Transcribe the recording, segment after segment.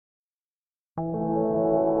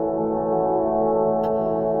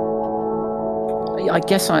I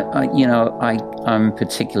guess I'm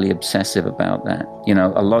particularly obsessive about that. You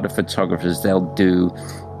know, a lot of photographers, they'll do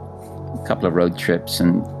a couple of road trips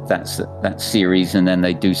and that's that series, and then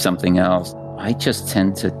they do something else. I just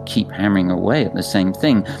tend to keep hammering away at the same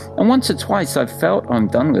thing. And once or twice I've felt I'm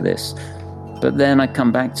done with this, but then I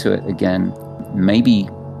come back to it again. Maybe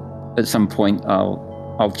at some point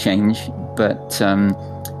I'll change, but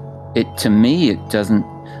to me it doesn't.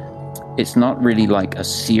 It's not really like a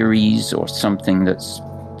series or something that's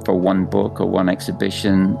for one book or one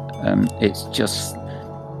exhibition. It's just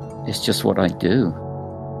what I do.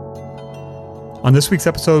 On this week's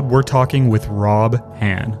episode, we're talking with Rob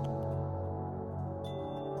Hann.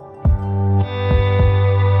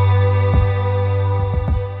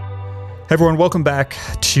 Hey everyone, welcome back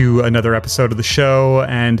to another episode of the show,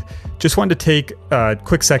 and just wanted to take a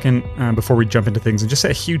quick second before we jump into things and just say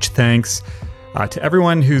a huge thanks to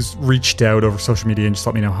everyone who's reached out over social media and just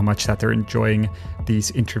let me know how much that they're enjoying these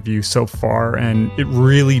interviews so far. And it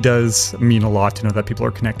really does mean a lot to know that people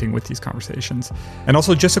are connecting with these conversations. And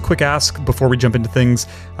also just a quick ask before we jump into things.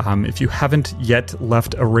 If you haven't yet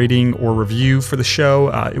left a rating or review for the show,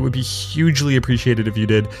 it would be hugely appreciated if you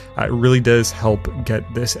did. It really does help get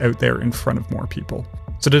this out there in front of more people.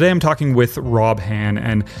 So today I'm talking with Rob Hann,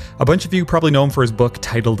 and a bunch of you probably know him for his book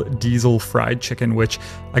titled Diesel Fried Chicken, which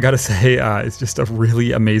I gotta say is just a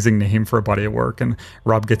really amazing name for a body of work, and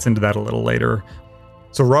Rob gets into that a little later.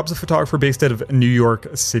 So Rob's a photographer based out of New York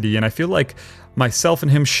City, and I feel like myself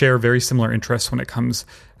and him share very similar interests when it comes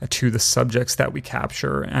to the subjects that we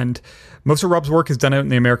capture. And most of Rob's work is done out in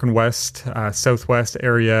the American West, Southwest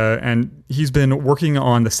area, and he's been working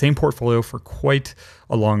on the same portfolio for quite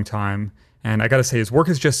a long time. And I gotta say, his work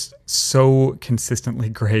is just so consistently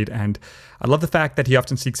great. And I love the fact that he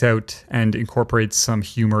often seeks out and incorporates some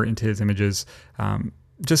humor into his images,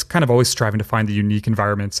 just kind of always striving to find the unique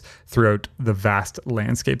environments throughout the vast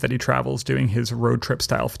landscape that he travels doing his road trip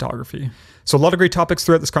style photography. So a lot of great topics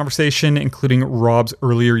throughout this conversation, including Rob's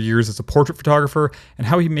earlier years as a portrait photographer and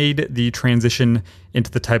how he made the transition into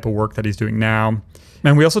the type of work that he's doing now.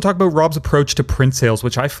 And we also talk about Rob's approach to print sales,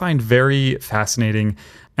 which I find very fascinating.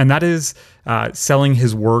 And that is selling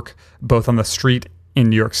his work both on the street in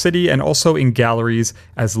New York City and also in galleries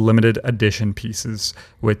as limited edition pieces,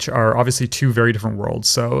 which are obviously two very different worlds.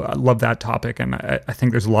 So I love that topic, and I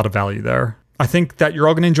think there's a lot of value there. I think that you're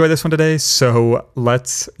all going to enjoy this one today, so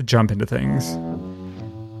let's jump into things.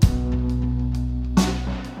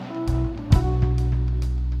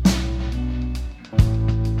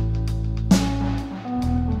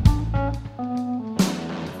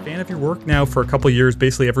 Of your work now for a couple of years,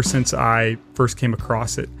 basically ever since I first came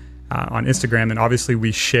across it on Instagram, and obviously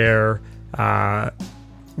we share a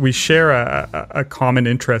common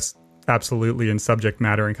interest, absolutely, in subject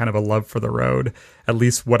matter and kind of a love for the road. At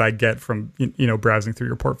least what I get from browsing through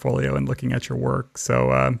your portfolio and looking at your work.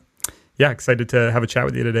 So excited to have a chat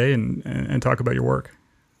with you today and talk about your work.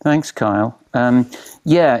 Thanks, Kyle.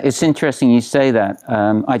 It's interesting you say that.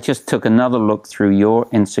 I just took another look through your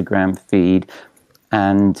Instagram feed.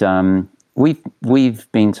 And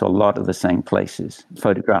we've been to a lot of the same places,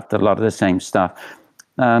 photographed a lot of the same stuff.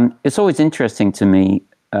 It's always interesting to me,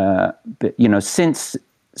 since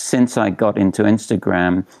I got into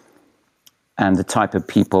Instagram and the type of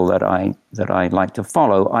people that I like to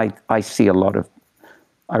follow, I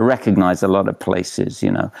recognize a lot of places,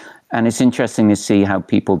 and it's interesting to see how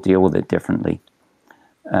people deal with it differently.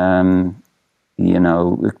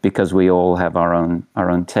 Because we all have our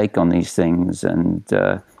own take on these things. And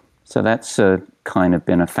so that's kind of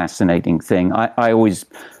been a fascinating thing.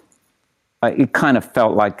 It kind of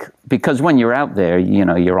felt like, because when you're out there,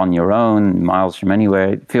 you're on your own, miles from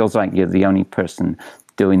anywhere, it feels like you're the only person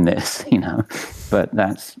doing this, but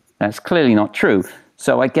that's clearly not true.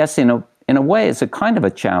 So I guess in a way, it's a kind of a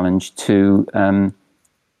challenge to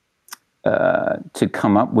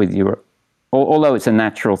come up with although it's a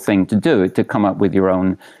natural thing to do, to come up with your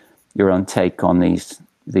own take on these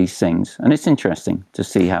things, and it's interesting to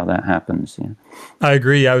see how that happens. Yeah. I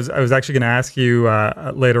agree. I was actually going to ask you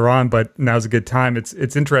later on, but now's a good time. It's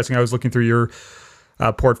interesting. I was looking through your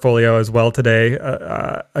portfolio as well today,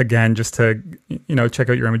 again, just to check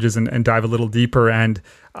out your images and dive a little deeper. And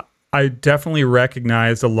I definitely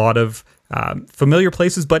recognized a lot of familiar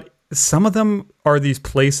places, but some of them are these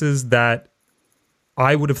places that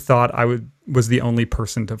I would have thought was the only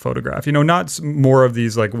person to photograph. Not more of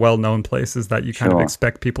these like well-known places that you kind of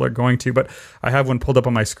expect people are going to, but I have one pulled up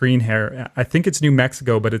on my screen here. I think it's New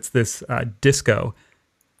Mexico, but it's this disco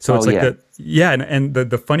So it's Oh, yeah. and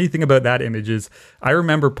the funny thing about that image is I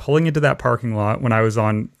remember pulling into that parking lot when I was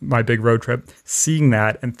on my big road trip, seeing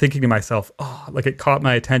that and thinking to myself, oh, like it caught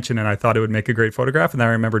my attention and I thought it would make a great photograph. And then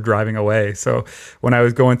I remember driving away. So when I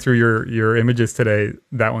was going through your images today,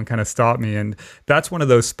 that one kind of stopped me. And that's one of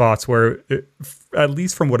those spots where, at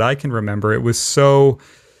least from what I can remember, it was so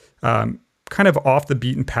kind of off the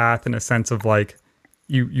beaten path in a sense of like,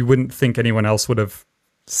 you wouldn't think anyone else would have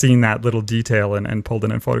seen that little detail and pulled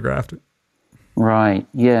it and photographed it. Right,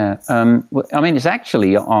 yeah. I mean, it's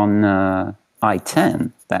actually on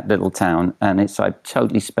I-10, that little town, and it's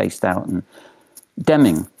totally spaced out in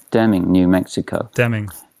Deming, New Mexico. Deming.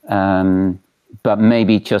 But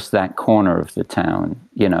maybe just that corner of the town,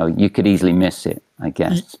 you could easily miss it, I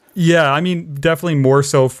guess. Yeah, I mean, definitely more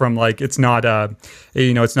so from like, it's not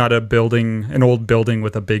it's not a building, an old building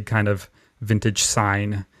with a big kind of vintage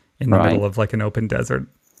sign in the middle of like an open desert.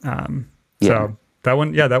 So that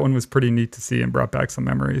one was pretty neat to see and brought back some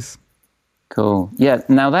memories. Cool. Yeah.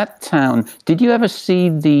 Now that town, did you ever see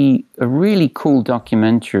a really cool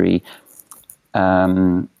documentary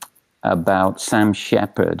about Sam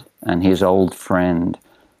Shepard and his old friend,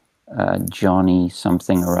 Johnny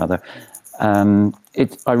something or other?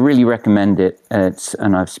 I really recommend it.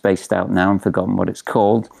 And I've spaced out now and forgotten what it's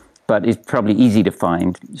called. But it's probably easy to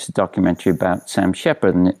find. It's a documentary about Sam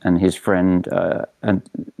Shepard and his friend, and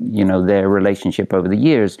their relationship over the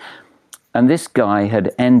years. And this guy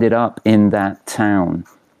had ended up in that town,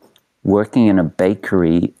 working in a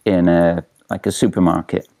bakery in a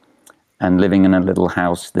supermarket, and living in a little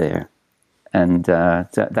house there. And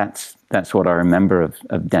that's what I remember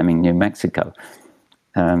of Deming, New Mexico.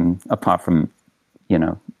 Apart from,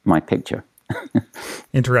 my picture.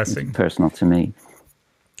 Interesting. Personal to me.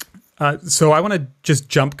 So I want to just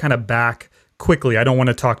jump kind of back quickly. I don't want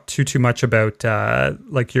to talk too much about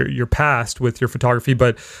like your past with your photography,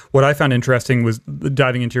 but what I found interesting was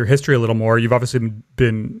diving into your history a little more. You've obviously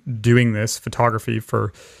been doing this photography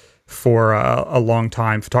for a long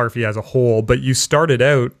time, photography as a whole, but you started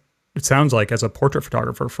out, it sounds like, as a portrait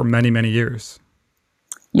photographer for many, many years.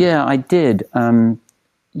 Yeah, I did. I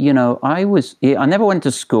never went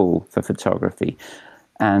to school for photography,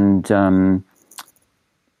 and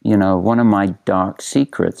one of my dark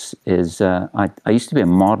secrets is I used to be a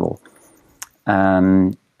model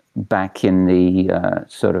back in the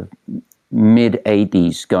sort of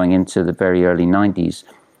mid-'80s, going into the very early '90s.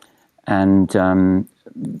 And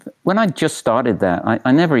when I just started that,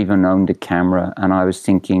 I never even owned a camera, and I was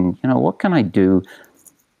thinking, what can I do?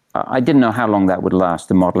 I didn't know how long that would last,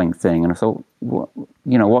 the modeling thing. And I thought,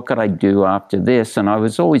 what could I do after this? And I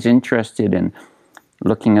was always interested in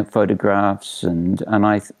looking at photographs, and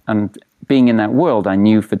being in that world, I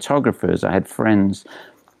knew photographers, I had friends,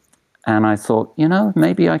 and I thought,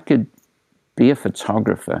 maybe I could be a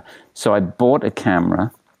photographer. So I bought a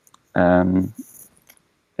camera.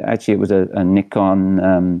 Actually, it was a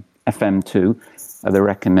Nikon FM2, at the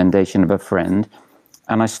recommendation of a friend,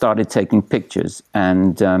 and I started taking pictures.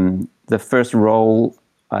 And the first roll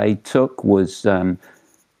I took was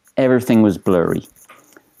everything was blurry.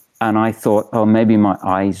 And I thought, oh, maybe my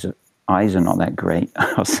eyes are not that great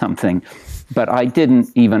or something. But I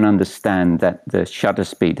didn't even understand that the shutter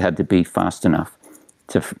speed had to be fast enough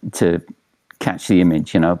to catch the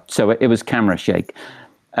image, So it was camera shake.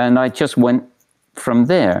 And I just went from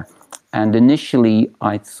there. And initially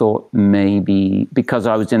I thought maybe, because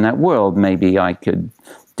I was in that world, maybe I could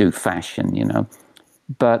do fashion,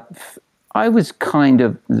 But I was kind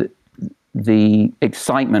of, the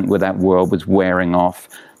excitement with that world was wearing off.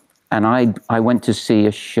 And I went to see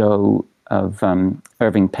a show of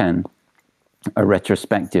Irving Penn, a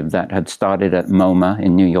retrospective that had started at MoMA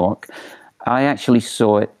in New York. I actually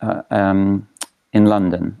saw it in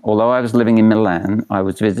London. Although I was living in Milan, I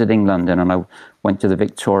was visiting London, and I went to the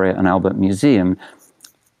Victoria and Albert Museum,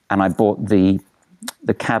 and I bought the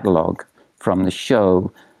catalogue from the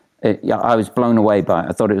show. I was blown away by it.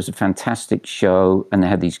 I thought it was a fantastic show, and they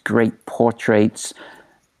had these great portraits.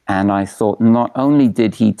 And I thought, not only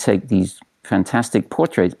did he take these fantastic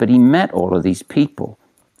portraits, but he met all of these people,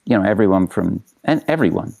 everyone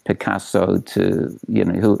Picasso to,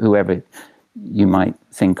 whoever you might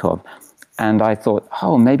think of. And I thought,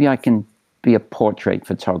 oh, maybe I can be a portrait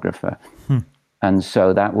photographer. And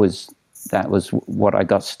so that was what I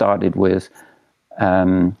got started with.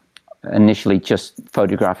 Initially just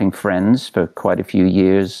photographing friends for quite a few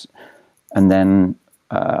years. And then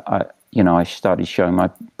I started showing my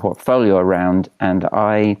portfolio around, and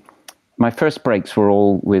my first breaks were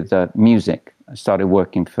all with music. I started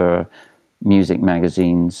working for music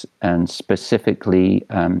magazines, and specifically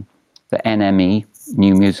the NME,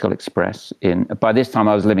 New Musical Express. By this time,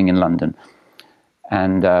 I was living in London.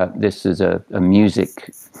 And this is a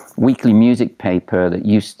weekly music paper that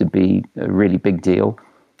used to be a really big deal.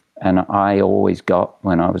 And I always got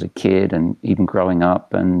when I was a kid and even growing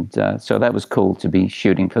up. And so that was cool to be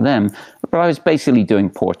shooting for them. But I was basically doing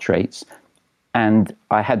portraits. And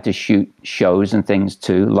I had to shoot shows and things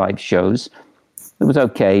too, live shows. It was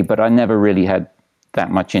okay, but I never really had that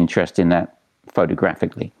much interest in that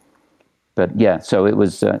photographically. But yeah, so it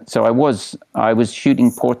was. So I was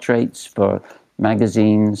shooting portraits for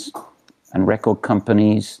magazines and record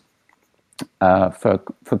companies for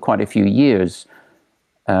quite a few years.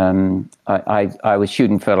 I was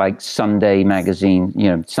shooting for like Sunday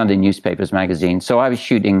magazine, Sunday newspapers magazine. So I was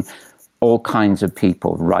shooting all kinds of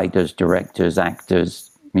people, writers, directors,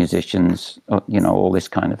 actors, musicians, all this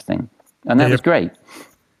kind of thing. And that was great.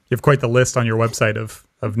 You have quite the list on your website of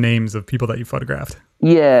names of people that you photographed.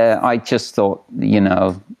 Yeah, I just thought,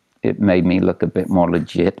 it made me look a bit more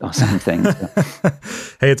legit or something.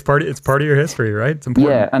 Hey, it's part of your history, right? It's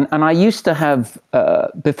important. Yeah, and I used to have,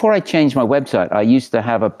 before I changed my website, I used to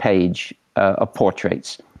have a page of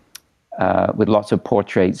portraits with lots of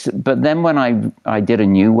portraits. But then when I did a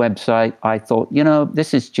new website, I thought,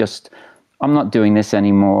 this is just, I'm not doing this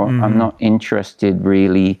anymore. Mm-hmm. I'm not interested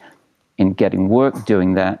really in getting work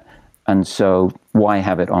doing that. And so why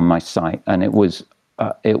have it on my site? And it was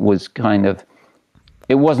kind of,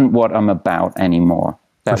 it wasn't what I'm about anymore.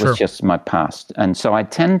 That was just my past. And so I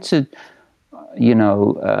tend to,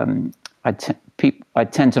 I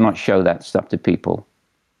tend to not show that stuff to people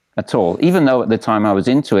at all, even though at the time I was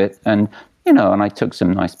into it and I took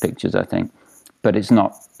some nice pictures, I think, but it's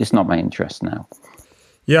not my interest now.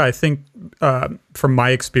 Yeah. I think, from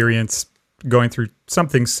my experience going through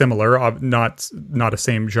something similar, not a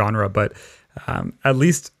same genre, but, at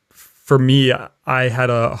least for me, I had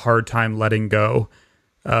a hard time letting go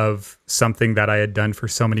of something that I had done for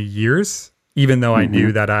so many years, even though I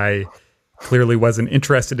knew that I clearly wasn't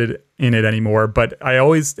interested in it anymore. But I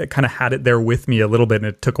always kind of had it there with me a little bit, and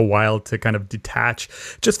it took a while to kind of detach.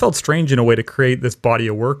 It just felt strange in a way to create this body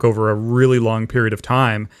of work over a really long period of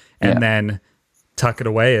time and then tuck it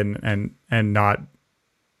away and not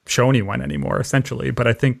show anyone anymore, essentially. But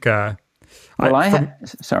I think...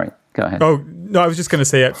 sorry, go ahead. Oh, no, I was just going to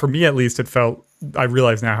say, for me at least, I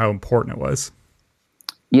realize now how important it was.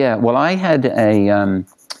 Yeah, well, I had a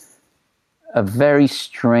very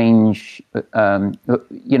strange, in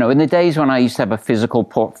the days when I used to have a physical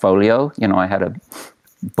portfolio, I had a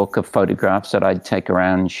book of photographs that I'd take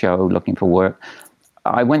around and show looking for work.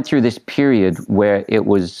 I went through this period where it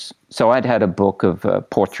was, so I'd had a book of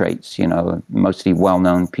portraits, mostly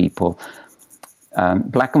well-known people,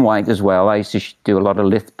 black and white as well. I used to do a lot of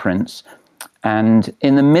litho prints. And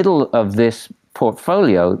in the middle of this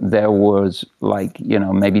portfolio, there was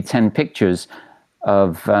maybe 10 pictures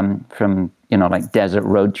of from desert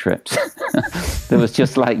road trips. There was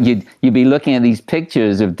just you'd be looking at these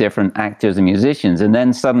pictures of different actors and musicians, and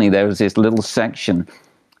then suddenly there was this little section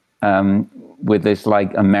with this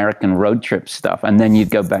American road trip stuff, and then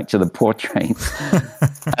you'd go back to the portraits.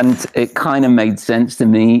 And it kind of made sense to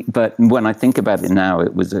me, but when I think about it now,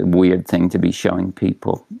 it was a weird thing to be showing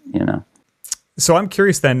people, So I'm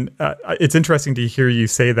curious then, it's interesting to hear you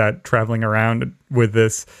say that traveling around with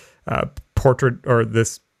this portrait or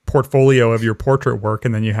this portfolio of your portrait work,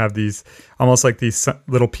 and then you have these almost like these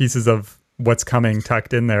little pieces of what's coming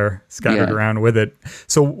tucked in there, scattered around with it.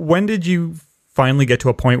 So when did you finally get to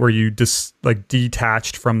a point where you just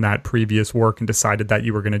detached from that previous work and decided that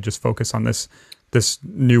you were going to just focus on this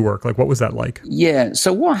new work? What was that like? Yeah.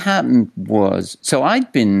 So what happened was, I'd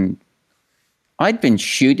been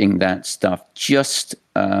shooting that stuff just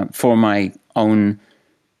for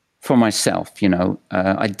myself,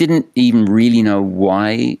 I didn't even really know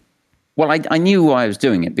why. Well, I knew why I was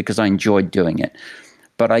doing it because I enjoyed doing it,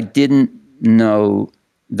 but I didn't know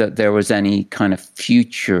that there was any kind of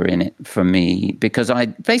future in it for me because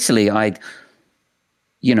I'd been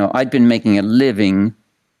making a living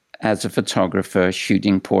as a photographer,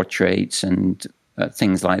 shooting portraits and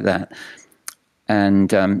things like that.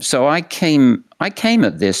 And so I came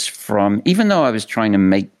at this from, even though I was trying to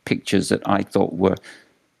make pictures that I thought were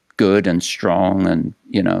good and strong and,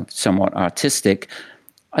 somewhat artistic,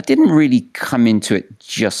 I didn't really come into it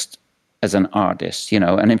just as an artist,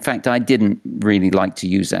 and in fact, I didn't really like to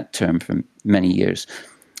use that term for many years.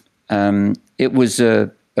 It was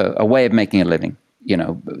a way of making a living,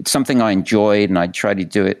 something I enjoyed, and I tried to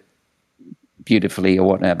do it beautifully or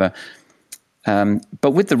whatever.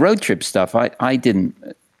 But with the road trip stuff, I didn't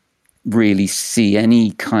really see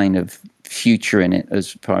any kind of future in it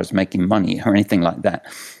as far as making money or anything like that.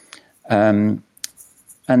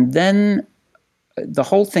 And then the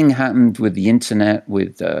whole thing happened with the internet,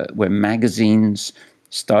 with where magazines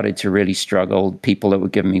started to really struggle, people that were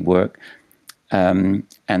giving me work. And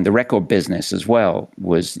the record business as well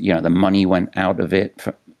was, the money went out of it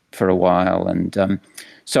for a while. And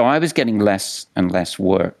so I was getting less and less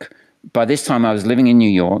work. By this time, I was living in New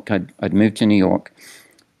York. I'd moved to New York.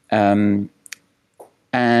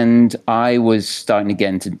 And I was starting to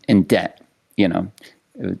get in debt,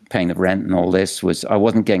 paying the rent and all this. I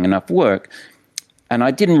wasn't getting enough work. And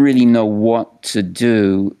I didn't really know what to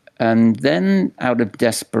do. And then out of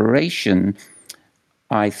desperation,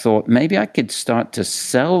 I thought maybe I could start to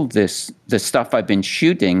sell the stuff I've been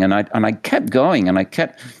shooting. And I kept going, and I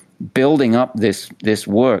kept building up this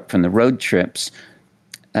work from the road trips.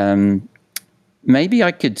 Maybe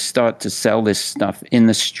I could start to sell this stuff in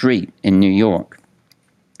the street in New York.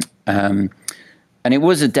 And it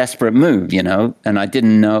was a desperate move, and I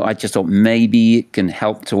didn't know. I just thought maybe it can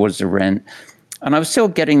help towards the rent. And I was still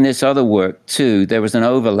getting this other work too. There was an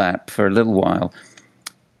overlap for a little while.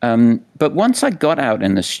 But once I got out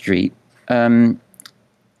in the street,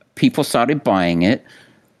 people started buying it.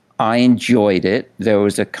 I enjoyed it. There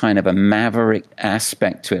was a kind of a maverick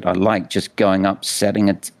aspect to it. I liked just going up, setting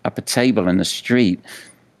up a table in the street.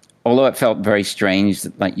 Although it felt very strange,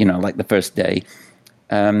 like the first day.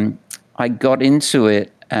 I got into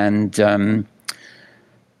it, and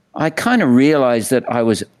I kind of realized that I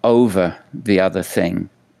was over the other thing,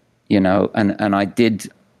 and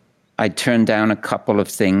I turned down a couple of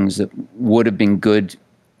things that would have been good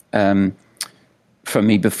for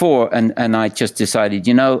me before, and I just decided,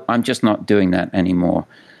 I'm just not doing that anymore.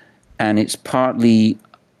 And it's partly,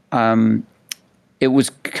 it was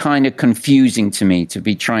kind of confusing to me to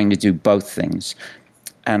be trying to do both things.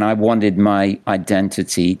 And I wanted my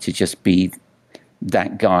identity to just be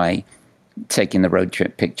that guy taking the road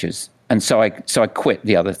trip pictures. And so I quit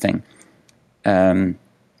the other thing. And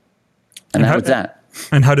that was that.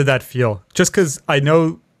 And how did that feel? Just because I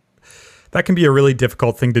know that can be a really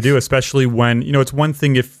difficult thing to do, especially when, it's one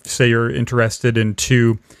thing if, say, you're interested in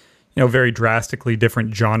two, very drastically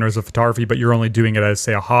different genres of photography, but you're only doing it as,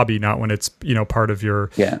 say, a hobby, not when it's, part of your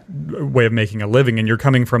way of making a living. And you're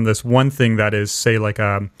coming from this one thing that is, say, like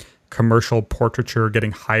a commercial portraiture,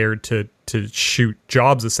 getting hired to shoot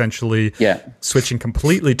jobs, essentially, switching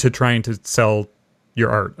completely to trying to sell your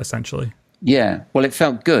art, essentially. Yeah. Well, it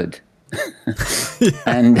felt good.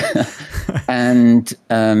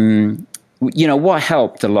 What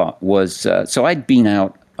helped a lot was, so I'd been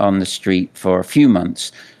out on the street for a few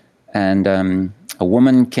months, and a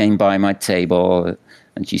woman came by my table,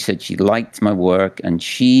 and she said she liked my work, and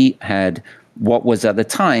she had what was at the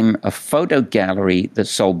time a photo gallery that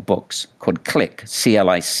sold books called Click,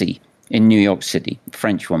 C-L-I-C, in New York City, a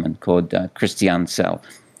French woman called Christiane Sell.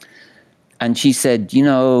 And she said,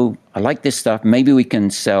 I like this stuff. Maybe we can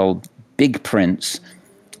sell big prints,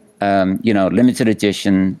 limited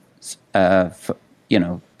edition, at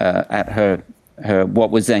her what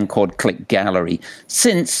was then called Click Gallery.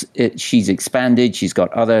 Since she's expanded, she's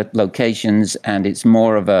got other locations, and it's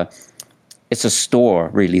more of it's a store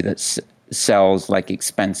really that sells like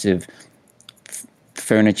expensive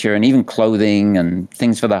furniture and even clothing and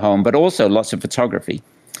things for the home, but also lots of photography.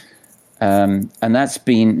 And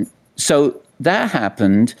so that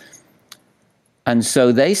happened. And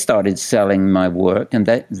so they started selling my work, and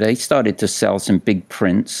they started to sell some big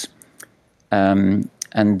prints. And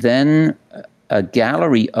then a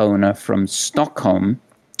gallery owner from Stockholm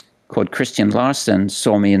called Christian Larsen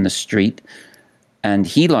saw me in the street, and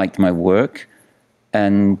he liked my work.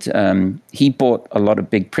 And he bought a lot of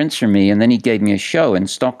big prints from me, and then he gave me a show in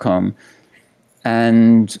Stockholm.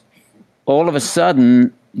 And all of a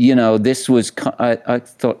sudden, this was, I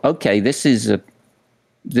thought, okay, this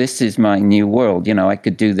is my new world. I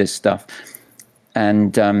could do this stuff.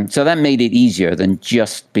 And so that made it easier than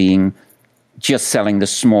just selling the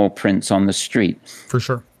small prints on the street. For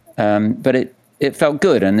sure. But it felt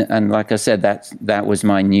good. And like I said, that was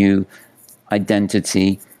my new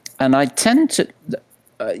identity. And I tend to,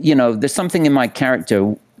 there's something in my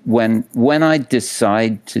character when I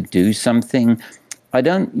decide to do something, I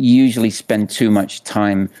don't usually spend too much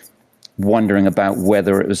time wondering about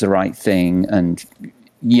whether it was the right thing and,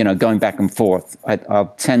 going back and forth.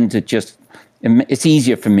 I'll tend to it's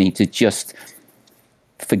easier for me to just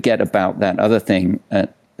forget about that other thing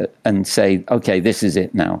and say, okay, this is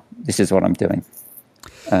it now. This is what I'm doing.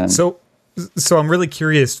 So I'm really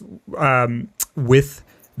curious with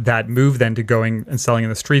that move then to going and selling in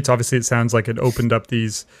the streets. Obviously, it sounds like it opened up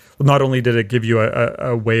these. Well, not only did it give you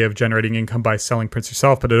a way of generating income by selling prints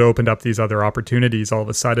yourself, but it opened up these other opportunities all of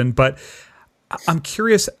a sudden. But I'm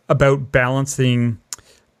curious about balancing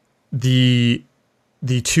the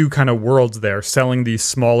two kind of worlds there, selling these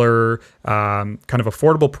smaller, kind of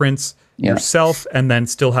affordable prints yourself, and then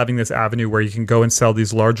still having this avenue where you can go and sell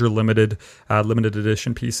these larger limited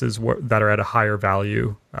edition pieces that are at a higher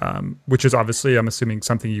value, which is obviously, I'm assuming,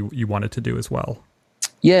 something you wanted to do as well.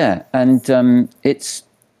 Yeah, and it's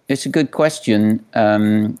a good question.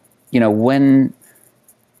 When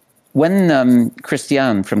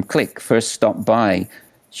Christiane from Click first stopped by,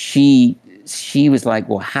 she was like,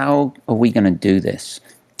 well, how are we going to do this?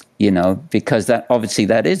 Because that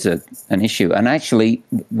is an issue. And actually,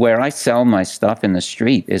 where I sell my stuff in the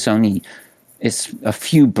street it's a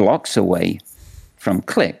few blocks away from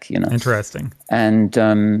Click, Interesting. And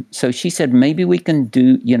so she said, maybe we can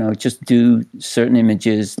do, just do certain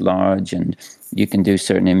images large and you can do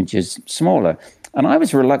certain images smaller. And I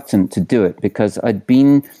was reluctant to do it because I'd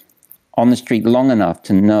been on the street long enough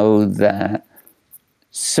to know that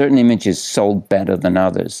certain images sold better than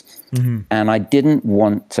others. Mm-hmm. And I didn't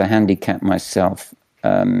want to handicap myself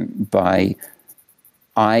by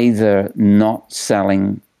either not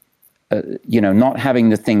selling, not having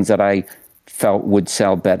the things that I felt would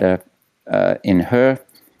sell better in her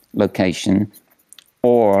location,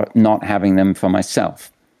 or not having them for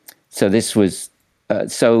myself. So this was,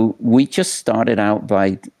 so we just started out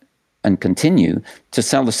and continue to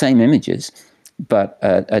sell the same images, but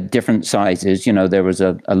at different sizes. There was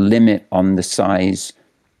a limit on the size,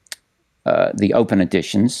 the open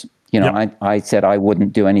editions. I said I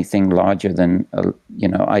wouldn't do anything larger than,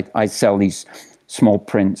 I sell these small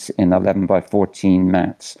prints in 11 by 14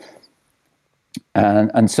 mats.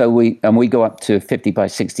 And so we go up to 50 by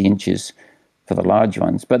 60 inches for the large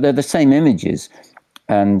ones, but they're the same images,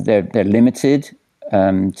 and they're limited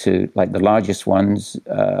to, like, the largest ones.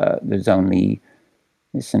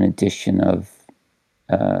 It's an edition of,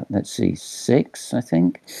 6, I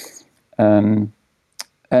think. And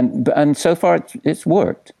so far it's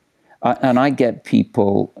worked. And I get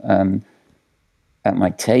people at my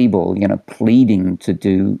table, pleading to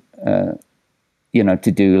do,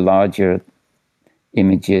 larger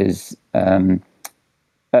images, and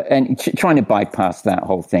trying to bypass that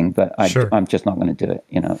whole thing. But I'm just not going to do it.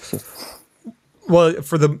 It's just... Well,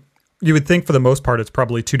 you would think for the most part, it's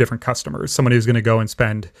probably two different customers. Somebody who's going to go and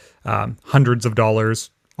spend hundreds of dollars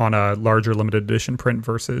on a larger limited edition print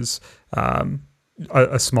versus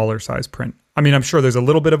a smaller size print. I mean, I'm sure there's a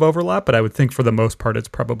little bit of overlap, but I would think for the most part, it's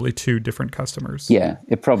probably two different customers. Yeah,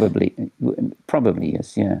 it probably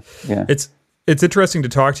is. Yeah. It's interesting to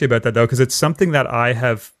talk to you about that, though, because it's something that I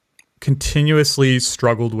have continuously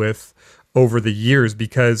struggled with over the years,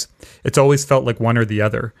 because it's always felt like one or the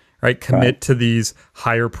other. Right? Commit to these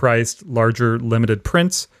higher priced, larger limited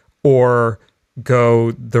prints, or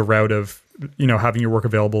go the route of, having your work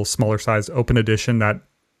available, smaller size, open edition that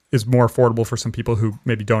is more affordable for some people who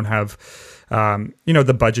maybe don't have,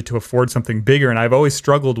 the budget to afford something bigger. And I've always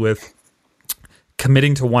struggled with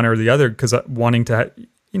committing to one or the other, because wanting to,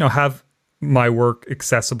 have my work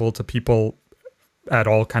accessible to people at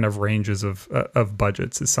all kind of ranges of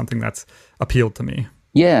budgets is something that's appealed to me.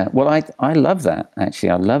 Yeah, well, I love that, actually.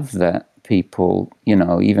 I love that people,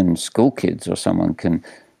 even school kids or someone could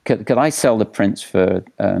I sell the prints for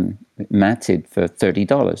matted for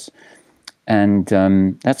 $30, and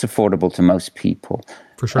that's affordable to most people.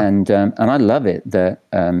 For sure. And I love it that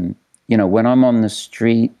when I'm on the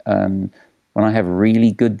street, when I have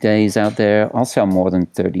really good days out there, I'll sell more than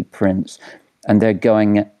 30 prints, and they're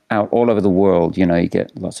going out all over the world. You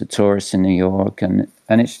get lots of tourists in New York, and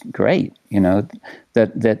it's great,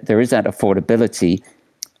 that there is that affordability,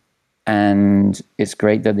 and it's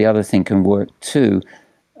great that the other thing can work too.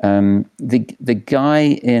 The guy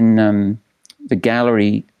in the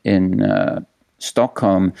gallery in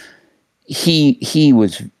Stockholm, he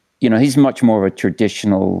was, he's much more of a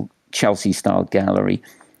traditional Chelsea style gallery,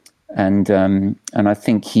 and I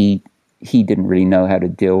think he didn't really know how to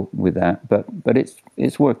deal with that, but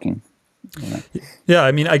it's working. Yeah,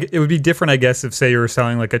 I mean, it would be different, I guess, if, say, you were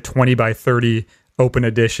selling like a 20 by 30 open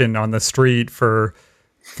edition on the street for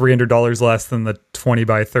 $300 less than the 20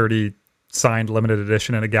 by 30 signed limited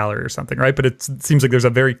edition in a gallery or something, right? But it seems like there's a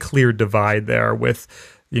very clear divide there with,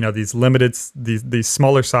 these limited, these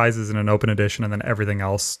smaller sizes in an open edition, and then everything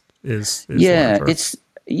else is larger. It's,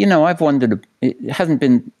 I've wondered, it hasn't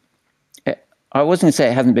been, I wasn't going to say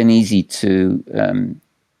it hasn't been easy to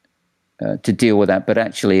deal with that, but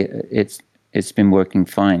actually it's been working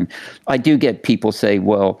fine. I do get people say,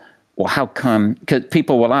 well, how come? Because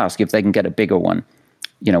people will ask if they can get a bigger one,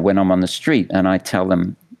 when I'm on the street, and I tell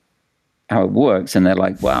them how it works, and they're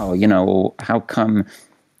like, wow, how come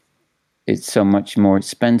it's so much more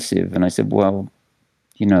expensive? And I said, well,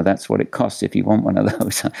 that's what it costs if you want one of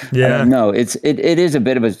those. Yeah. I don't know. It is a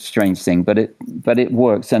bit of a strange thing, but it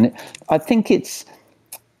works. And I think it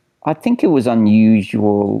was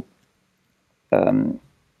unusual. I'm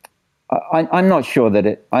not sure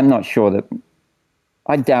that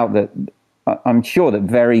I doubt that, I'm sure that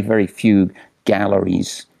very, very few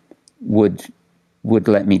galleries would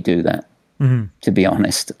let me do that. Mm-hmm. To be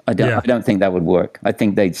honest, I don't think that would work. I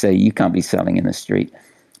think they'd say you can't be selling in the street.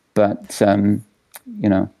 But I've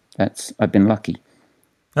been lucky.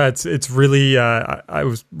 It's really I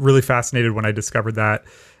was really fascinated when I discovered that,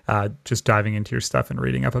 just diving into your stuff and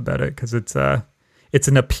reading up about it, because it's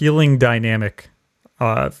an appealing dynamic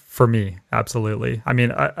for me. Absolutely. I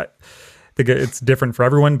mean, I think it's different for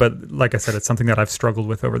everyone, but like I said, it's something that I've struggled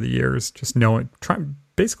with over the years. Just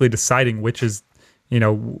basically deciding which is,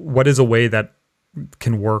 what is a way that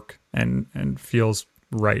can work and feels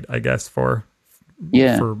right, I guess, for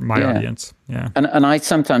my audience. Yeah. And I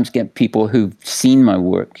sometimes get people who've seen my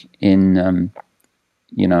work in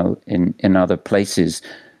other places,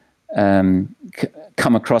 come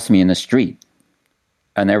across me in the street,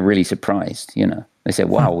 and they're really surprised. They say,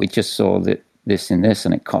 wow, we just saw this and this,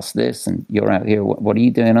 and it costs this, and you're out here. What are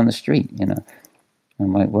you doing on the street?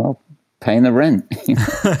 I'm like, well, paying the rent.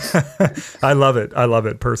 I love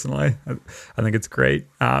it personally. I think it's great.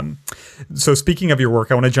 So speaking of your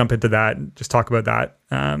work, I want to jump into that and just talk about that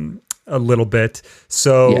a little bit.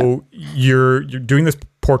 So you're doing this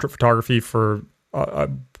portrait photography for a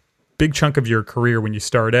big chunk of your career when you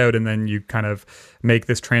start out, and then you kind of make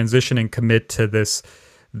this transition and commit to this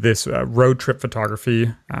road trip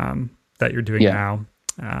photography that you're doing now.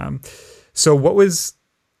 So what was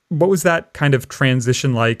that kind of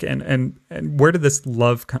transition like, and where did this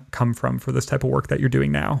love come from for this type of work that you're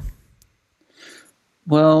doing now?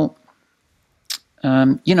 Well,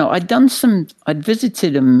 I'd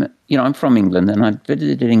visited, I'm from England, and I'd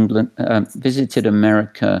visited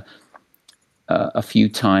America a few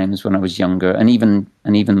times when I was younger, and even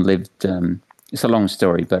lived, it's a long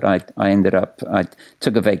story, but I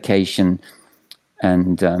took a vacation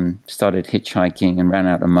and started hitchhiking and ran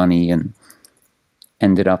out of money and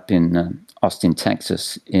ended up in Austin,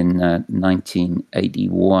 Texas in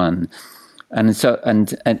 1981. And it's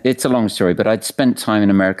a long story, but I'd spent time in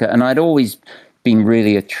America, and I'd always been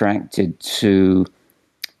really attracted to,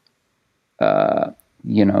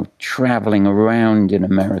 traveling around in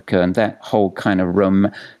America and that whole kind of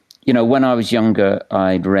when I was younger,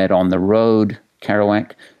 I'd read On the Road,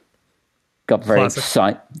 Kerouac, got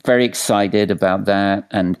very excited about that.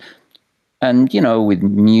 And with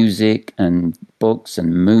music and books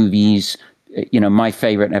and movies, my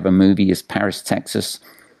favorite ever movie is Paris, Texas,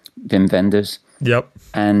 Wim Wenders. Yep.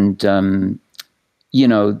 And, the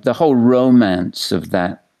whole romance of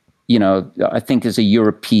that, I think as a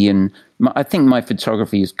European, I think my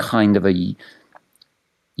photography is kind of a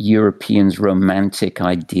European's romantic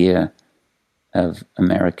idea of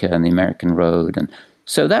America and the American road. And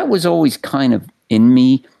so that was always kind of in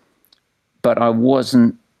me, but I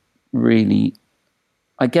wasn't really,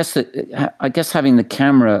 I guess having the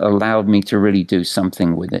camera allowed me to really do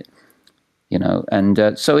something with it,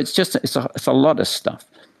 and so it's a lot of stuff,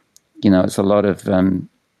 it's a lot of,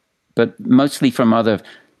 but mostly from other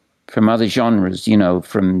genres,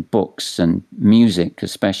 from books and music,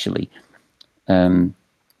 especially.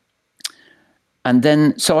 And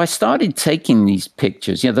then, so I started taking these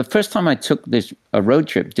pictures. The first time I took a road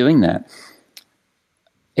trip doing that,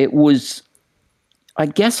 it was, I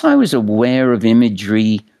guess I was aware of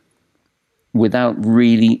imagery without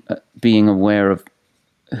really being aware of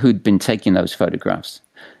who'd been taking those photographs.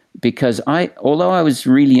 Because although I was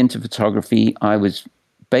really into photography, I was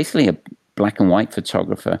basically a black and white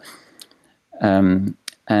photographer.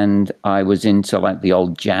 And I was into like the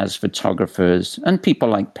old jazz photographers and people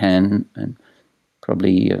like Penn and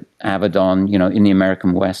probably Avedon, in the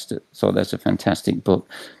American West. So that's a fantastic book.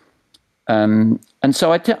 And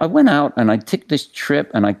so I went out and I took this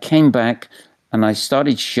trip, and I came back and I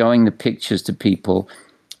started showing the pictures to people,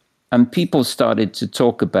 and people started to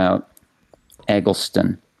talk about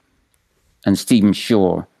Eggleston and Stephen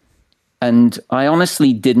Shore. And I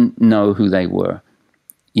honestly didn't know who they were,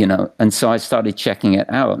 and so I started checking it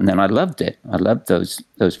out, and then I loved it. I loved those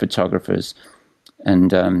photographers.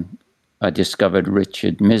 And I discovered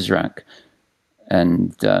Richard Misrak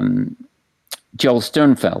and Joel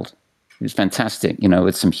Sternfeld. It was fantastic,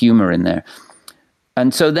 with some humor in there.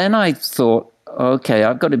 And so then I thought, okay,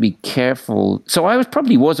 I've got to be careful. So I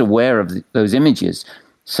probably was aware of those images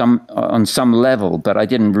on some level, but I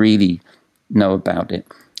didn't really know about it.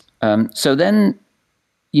 So then,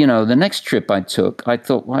 the next trip I took, I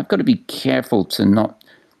thought, well, I've got to be careful to not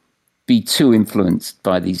be too influenced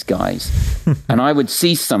by these guys. And I would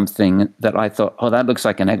see something that I thought, oh, that looks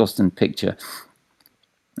like an Eggleston picture.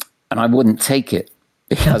 And I wouldn't take it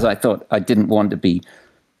because I thought I didn't want to be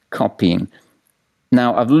copying.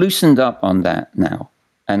 Now, I've loosened up on that now.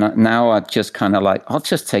 And now I've just kind of like, I'll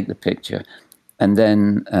just take the picture and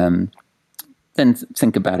then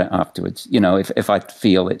think about it afterwards, if I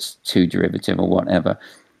feel it's too derivative or whatever.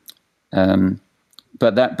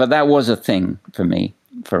 But that was a thing for me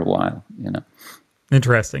for a while,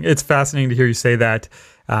 Interesting. It's fascinating to hear you say that.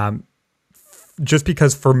 Just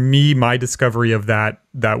because for me, my discovery of that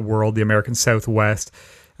world, the American Southwest,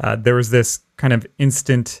 there was this kind of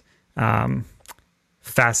instant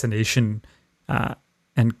fascination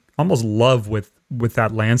and almost love with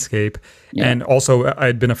that landscape. Yeah. And also I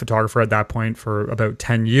had been a photographer at that point for about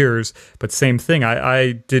 10 years, but same thing.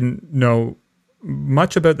 I didn't know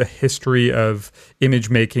much about the history of image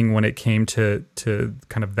making when it came to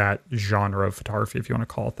kind of that genre of photography, if you want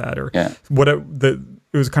to call it that, or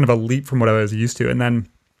it was kind of a leap from what I was used to. And then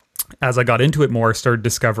as I got into it more, I started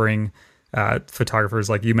discovering photographers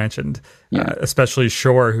like you mentioned, especially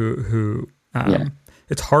Shore, who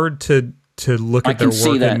it's hard to look at their work. I can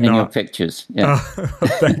see that in your pictures. Yeah.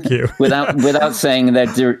 Thank you. without saying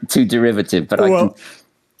they're too derivative, but Well,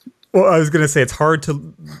 I was going to say it's hard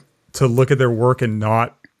to look at their work and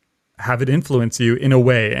not have it influence you in a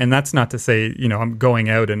way. And that's not to say, I'm going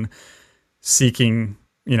out and seeking,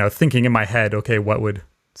 thinking in my head, okay, what would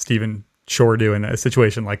Stephen Shore do in a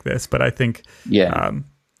situation like this? But I think kind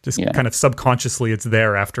of subconsciously it's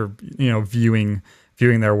there after, viewing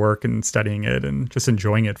their work and studying it and just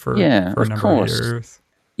enjoying it for a number of years.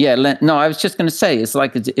 Yeah, no, I was just going to say, it's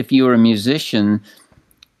like if you were a musician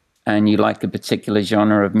and you like a particular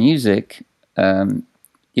genre of music,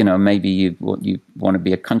 maybe you want to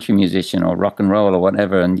be a country musician or rock and roll or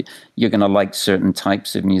whatever, and you're going to like certain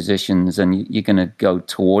types of musicians and you're going to go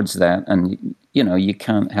towards that, and, you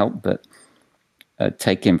can't help but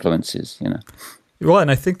take influences, Well, and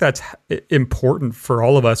I think that's important for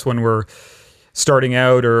all of us when we're starting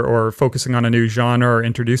out or focusing on a new genre or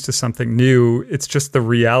introduced to something new. It's just the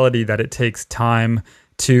reality that it takes time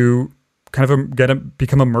to kind of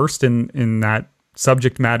become immersed in that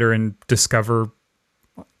subject matter and discover,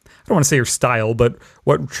 I don't want to say your style, but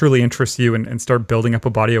what truly interests you, and start building up a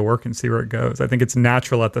body of work and see where it goes. I think it's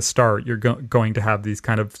natural at the start. You're going to have these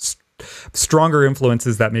kind of stronger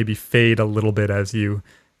influences that maybe fade a little bit as you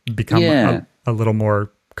become a little more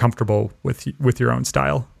comfortable with your own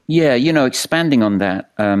style. Yeah, expanding on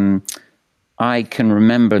that, I can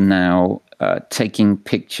remember now taking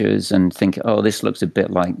pictures and think, oh, this looks a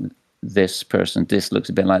bit like this person, this looks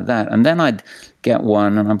a bit like that. And then I'd get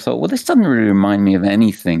one and I thought, well, this doesn't really remind me of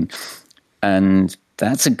anything. And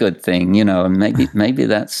that's a good thing, and maybe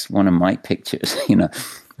that's one of my pictures,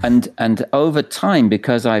 And over time,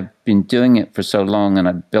 because I've been doing it for so long and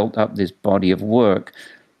I've built up this body of work,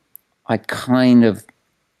 I kind of,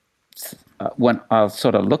 when I'll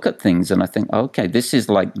sort of look at things and I think, okay, this is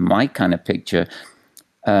like my kind of picture.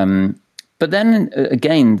 But then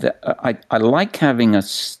again, I like having a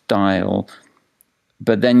style,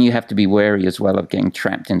 but then you have to be wary as well of getting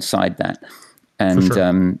trapped inside that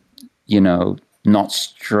and, not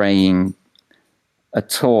straying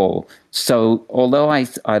at all. So although I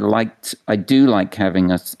do like having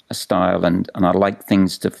a style and I like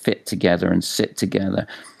things to fit together and sit together,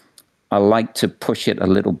 I like to push it a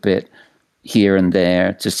little bit here and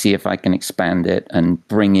there to see if I can expand it and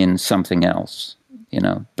bring in something else,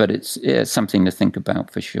 but it's something to think about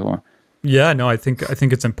for sure. Yeah, no, I think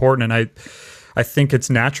it's important. And I think it's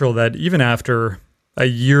natural that even after a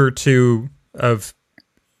year or two of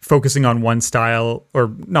focusing on one style,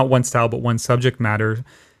 or not one style, but one subject matter,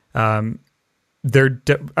 at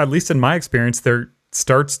least in my experience, there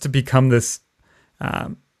starts to become this,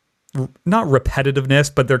 not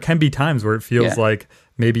repetitiveness, but there can be times where it feels like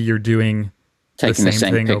maybe you're taking the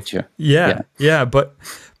same thing picture.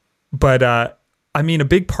 But I mean, a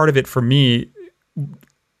big part of it for me,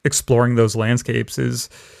 exploring those landscapes, is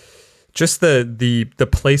just the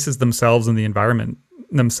places themselves and the environment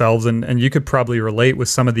themselves, and you could probably relate with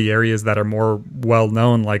some of the areas that are more well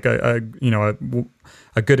known. Like a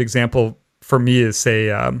good example for me is,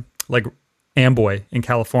 say, like Amboy in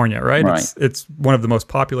California, right? It's one of the most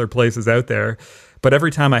popular places out there. But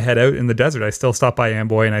every time I head out in the desert, I still stop by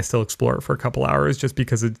Amboy and I still explore it for a couple hours, just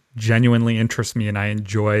because it genuinely interests me and I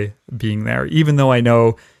enjoy being there. Even though I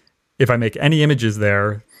know if I make any images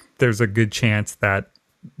there, there's a good chance that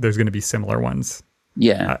there's going to be similar ones.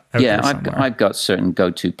 I've got certain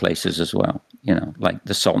go-to places as well, like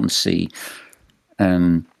the Salton Sea.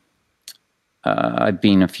 I've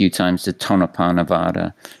been a few times to Tonopah,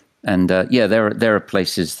 Nevada. And there are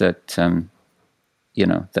places that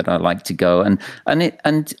that I like to go, and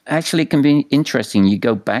actually it can be interesting. You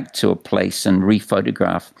go back to a place and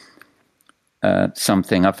rephotograph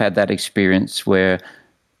something. I've had that experience where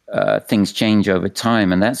things change over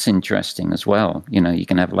time, and that's interesting as well. You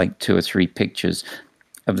can have like 2 or 3 pictures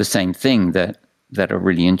of the same thing that are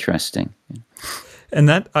really interesting. And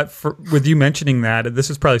that, with you mentioning that, this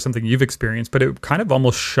is probably something you've experienced, but it kind of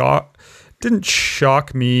almost didn't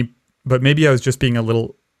shock me, but maybe I was just being a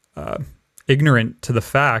little ignorant to the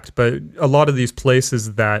fact. But a lot of these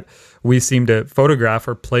places that we seem to photograph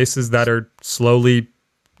are places that are slowly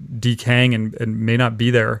decaying and may not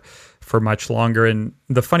be there for much longer. And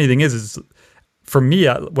the funny thing is for me,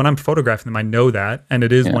 when I'm photographing them, I know that, and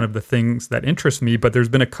it is one of the things that interests me. But there's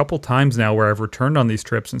been a couple times now where I've returned on these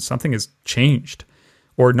trips and something has changed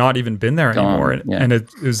or not even been there anymore. And it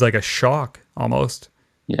was like a shock almost.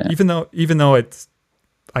 Yeah. Even though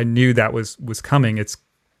I knew that was coming, it's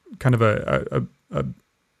kind of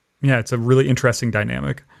it's a really interesting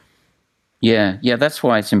dynamic. Yeah, that's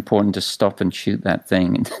why it's important to stop and shoot that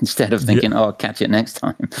thing instead of thinking, "Oh, I'll catch it next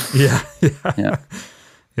time."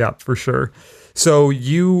 Yeah, for sure. So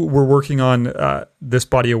you were working on this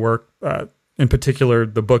body of work, in particular,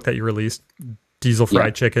 the book that you released, Diesel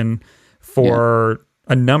Fried Chicken, for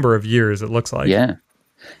a number of years. It looks like. Yeah.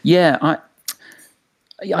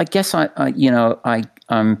 I guess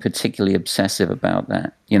I'm particularly obsessive about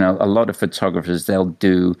that. A lot of photographers, they'll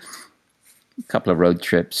do a couple of road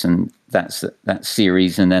trips and that's that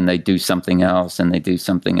series, and then they do something else and they do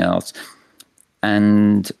something else.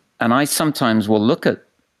 And I sometimes will look at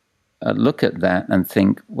that and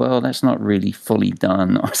think, well, that's not really fully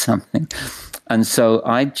done or something. And so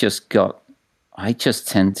I just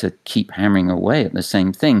tend to keep hammering away at the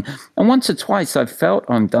same thing. And once or twice I've felt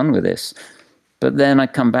I'm done with this, but then I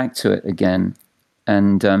come back to it again,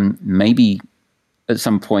 and maybe at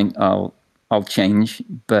some point I'll change.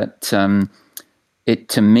 But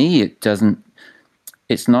to me,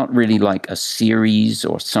 it's not really like a series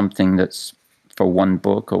or something that's for one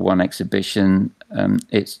book or one exhibition.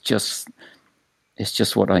 It's just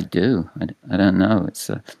what I do. I don't know.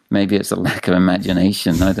 Maybe it's a lack of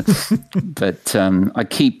imagination. But I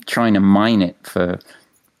keep trying to mine it for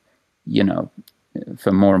more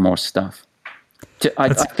and more stuff.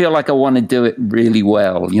 I feel like I want to do it really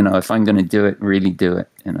well. If I'm going to do it, really do it.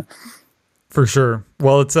 For sure.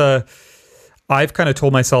 Well, I've kind of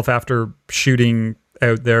told myself after shooting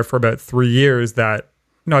out there for about 3 years that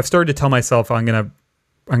I've started to tell myself I'm gonna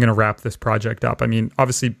wrap this project up. I mean,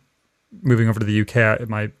 obviously, moving over to the UK,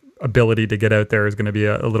 my ability to get out there is going to be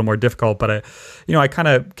a little more difficult. But I kind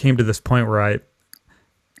of came to this point where I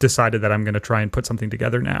decided that I'm going to try and put something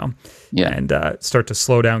together now, and start to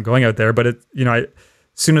slow down going out there. But as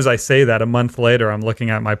soon as I say that, a month later, I'm looking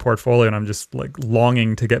at my portfolio and I'm just like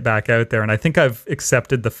longing to get back out there. And I think I've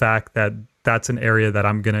accepted the fact that that's an area that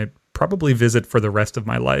I'm going to probably visit for the rest of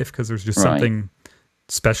my life, because there's just something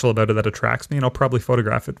special about it that attracts me, and I'll probably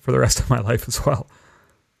photograph it for the rest of my life as well.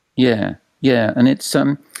 Yeah. And it's,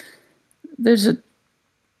 there's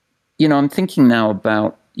I'm thinking now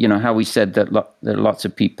about, how we said that that lots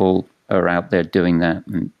of people are out there doing that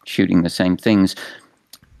and shooting the same things.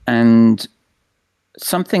 And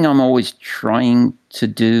something I'm always trying to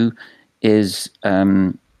do is,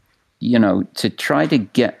 to try to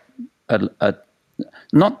get a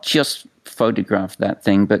not just photograph that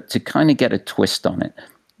thing, but to kind of get a twist on it.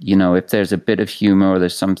 If there's a bit of humor or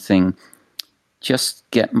there's something, just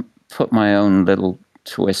put my own little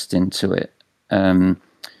twist into it,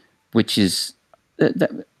 which is,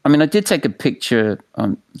 I did take a picture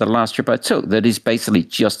on the last trip I took that is basically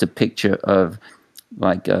just a picture of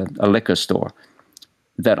like a liquor store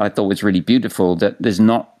that I thought was really beautiful, that there's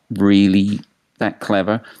not really that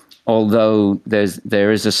clever, although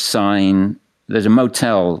there is a sign. There's a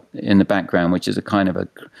motel in the background, which is a kind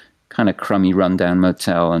of crummy rundown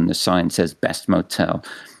motel, and the sign says "Best Motel."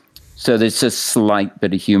 So there's a slight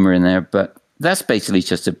bit of humor in there, but that's basically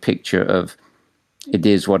just a picture of it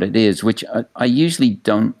is what it is, which I usually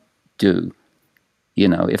don't do.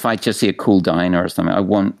 If I just see a cool diner or something, I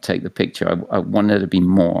won't take the picture. I want there to be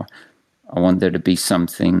more. I want there to be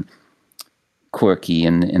something quirky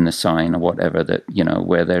in the sign or whatever, that,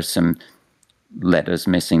 where there's some letters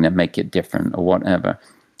missing that make it different or whatever.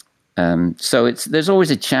 So there's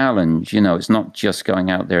always a challenge. It's not just going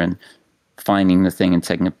out there and finding the thing and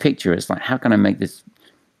taking a picture. It's like, how can I make this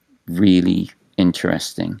really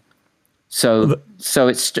interesting? So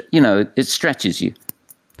it's, it stretches you.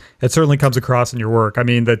 It certainly comes across in your work. I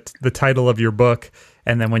mean, the title of your book,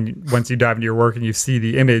 and then once you dive into your work and you see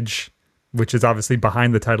the image which is obviously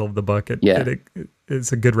behind the title of the book.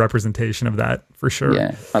 It's a good representation of that for sure.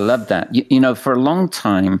 Yeah, I love that. You know, for a long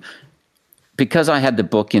time, because I had the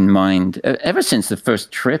book in mind, ever since the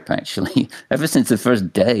first trip, actually, ever since the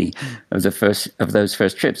first day of those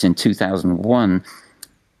first trips in 2001,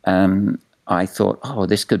 I thought, oh,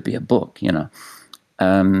 this could be a book, you know.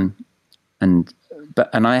 And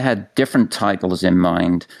I had different titles in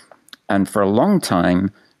mind, and for a long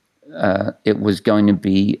time, it was going to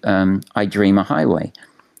be I Dream a Highway,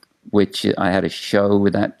 which I had a show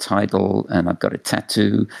with that title, and I've got a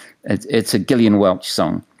tattoo. It's a Gillian Welch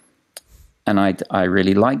song, and I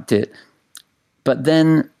really liked it. But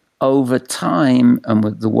then over time, and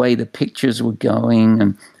with the way the pictures were going,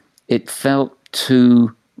 and it felt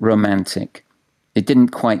too romantic. It didn't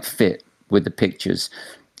quite fit with the pictures,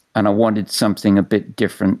 and I wanted something a bit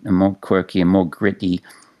different and more quirky and more gritty,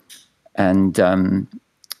 and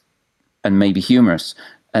maybe humorous.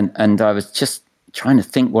 And I was just trying to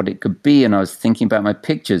think what it could be, and I was thinking about my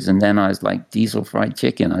pictures, and then I was like, diesel fried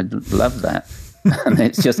chicken. I love that. And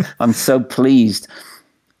it's just, I'm so pleased.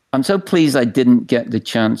 I'm so pleased I didn't get the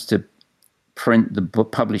chance to print the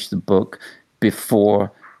book, publish the book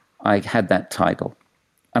before I had that title.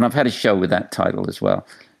 And I've had a show with that title as well.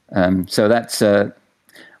 So that's,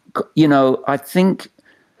 you know, I think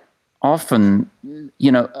often,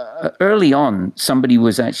 you know, early on, somebody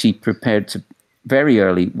was actually prepared to, very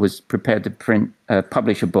early, was prepared to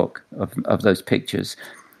publish a book of those pictures.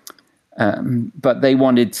 But they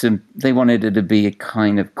wanted it to be a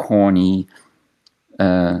kind of corny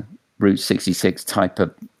Route 66 type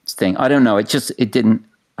of thing. I don't know. It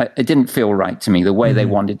didn't feel right to me the way they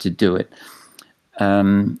wanted to do it.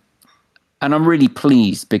 And I'm really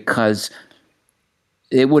pleased because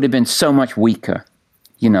it would have been so much weaker,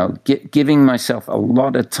 you know, giving myself a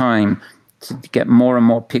lot of time to get more and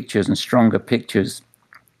more pictures and stronger pictures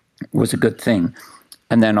was a good thing.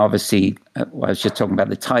 And then obviously, I was just talking about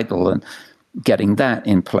the title and getting that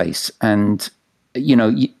in place. And, you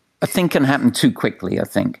know, a thing can happen too quickly, I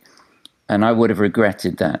think. And I would have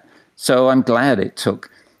regretted that. So I'm glad it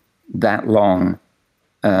took that long.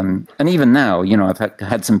 And even now, you know, I've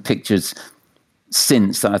had some pictures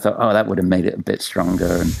since that I thought, oh, that would have made it a bit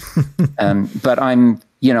stronger. And, but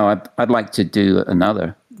you know, I'd like to do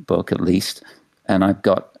another book at least. And I've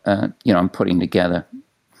got, you know, I'm putting together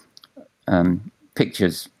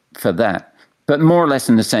pictures for that, but more or less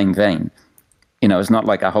in the same vein. You know, it's not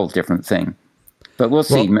like a whole different thing. But we'll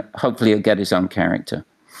see. Well, hopefully it'll get its own character.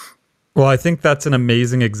 Well, I think that's an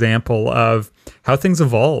amazing example of how things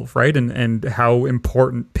evolve, right? And how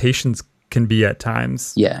important patience can be at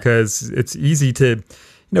times. Yeah. Because it's easy to, you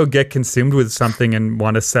know, get consumed with something and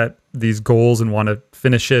want to set these goals and want to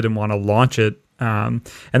finish it and want to launch it. And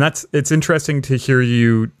it's interesting to hear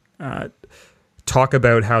you talk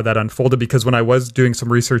about how that unfolded, because when I was doing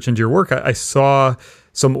some research into your work, I saw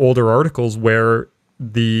some older articles where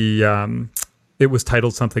it was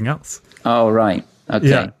titled something else. Oh, right. Okay.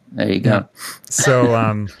 Yeah. There you go. Yeah.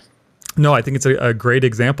 So, no, I think it's a great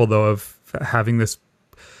example, though, of having this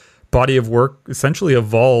body of work essentially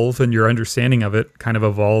evolve and your understanding of it kind of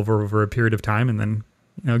evolve over a period of time, and then,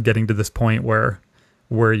 you know, getting to this point where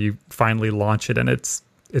you finally launch it and it's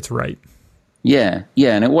right. Yeah.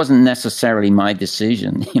 Yeah. And it wasn't necessarily my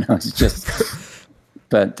decision, you know, it's just,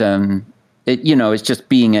 but, you know, it's just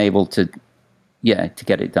being able to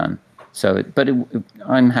get it done. So, but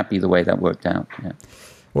I'm happy the way that worked out. Yeah.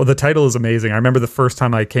 Well, the title is amazing. I remember the first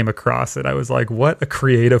time I came across it, I was like, what a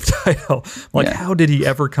creative title. Like, how did he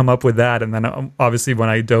ever come up with that? And then obviously when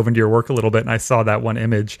I dove into your work a little bit and I saw that one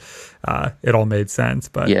image, it all made sense,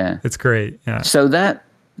 but it's great. Yeah. So that,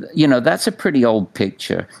 you know, that's a pretty old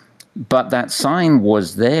picture, but that sign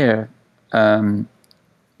was there,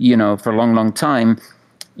 you know, for a long, long time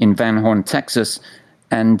in Van Horn, Texas.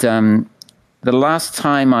 And the last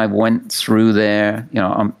time I went through there, you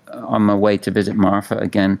know, on my way to visit Martha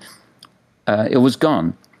again, it was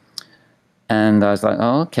gone. And I was like,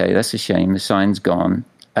 oh, okay, that's a shame. The sign's gone.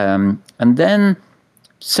 And then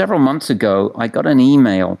several months ago, I got an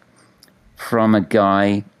email from a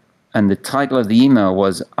guy, and the title of the email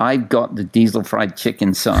was, "I've got the diesel fried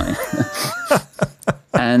chicken sign."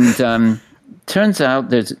 And turns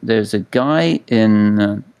out there's a guy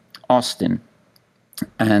in Austin,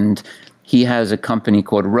 and he has a company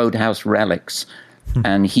called Roadhouse Relics,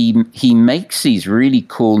 and he makes these really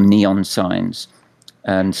cool neon signs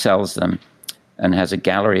and sells them, and has a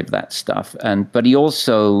gallery of that stuff. But he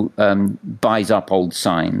also buys up old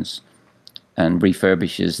signs and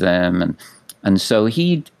refurbishes them, and so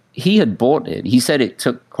he had bought it. He said it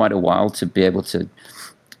took quite a while to be able to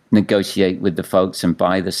negotiate with the folks and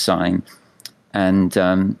buy the sign, and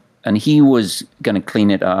and he was going to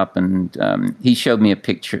clean it up, and he showed me a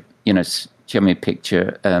picture. I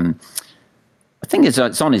think it's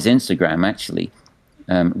on his Instagram actually.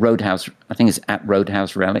 Roadhouse, I think it's at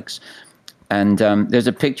Roadhouse Relics, and there's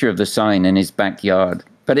a picture of the sign in his backyard,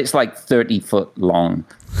 but it's like 30 foot long,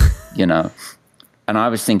 you know. And I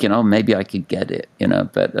was thinking, oh, maybe I could get it, you know,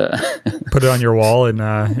 but put it on your wall in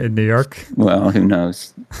New York. Well, who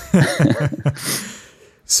knows?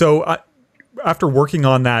 So after working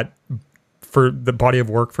on that for the body of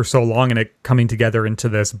work for so long, and it coming together into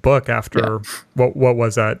this book after what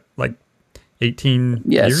was that, like 18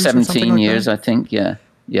 years? 17 years, I think. Yeah.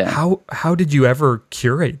 How did you ever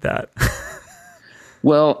curate that?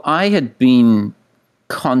 Well, I had been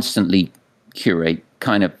constantly curating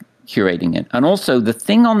it. And also the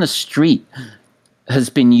thing on the street has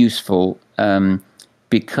been useful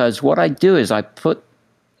because what I do is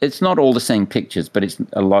it's not all the same pictures, but it's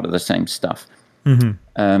a lot of the same stuff.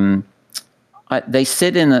 Mm-hmm. They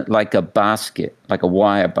sit in like a basket, like a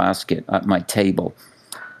wire basket at my table.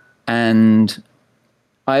 And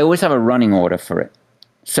I always have a running order for it.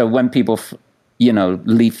 So when people,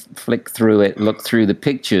 flick through it, look through the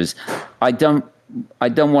pictures, I don't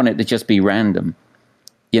want it to just be random.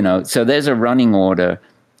 So there's a running order.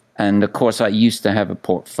 And of course, I used to have a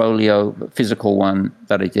portfolio, a physical one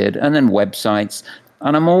that I did, and then websites.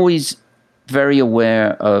 And I'm always very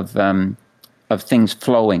aware of things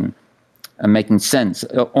flowing and making sense,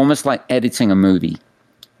 almost like editing a movie,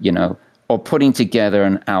 or putting together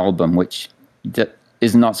an album, which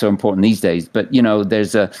is not so important these days. But,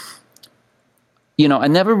 there's I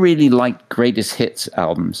never really liked greatest hits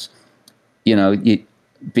albums,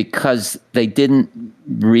 because they didn't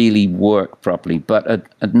really work properly. But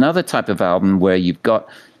another type of album where you've got,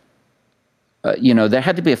 there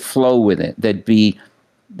had to be a flow with it.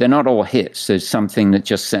 They're not all hits. There's something that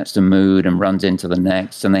just sets the mood and runs into the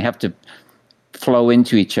next, and they have to flow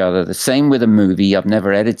into each other. The same with a movie. I've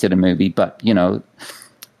never edited a movie, but,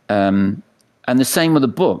 and the same with a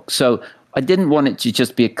book. So I didn't want it to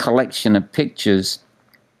just be a collection of pictures.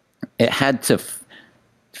 It had to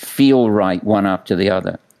feel right one after the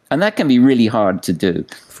other. And that can be really hard to do.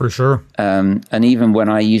 For sure. And even when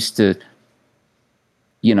I used to,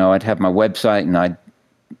 I'd have my website and I'd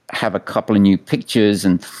have a couple of new pictures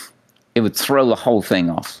and it would throw the whole thing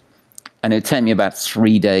off. And it would take me about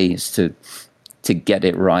 3 days to get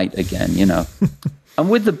it right again, And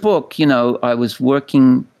with the book, I was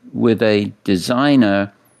working with a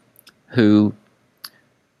designer who,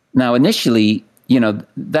 now initially,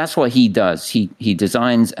 that's what he does. He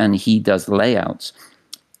designs and he does layouts,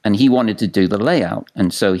 and he wanted to do the layout.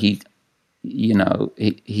 And so he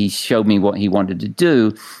showed me what he wanted to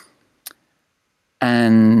do,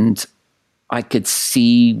 and I could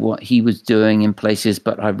see what he was doing in places,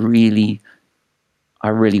 but I really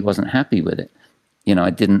wasn't happy with it. I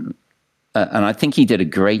didn't, and I think he did a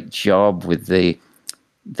great job with the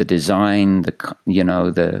design,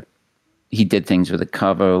 he did things with the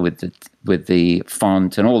cover, with the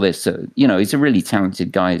font and all this. So, he's a really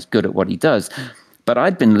talented guy. He's good at what he does. But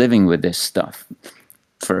I'd been living with this stuff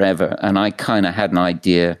forever, and I kind of had an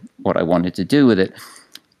idea what I wanted to do with it.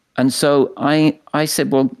 And so I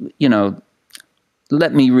said, well,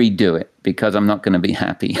 let me redo it because I'm not going to be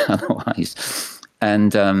happy otherwise.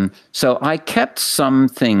 And so I kept some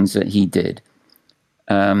things that he did.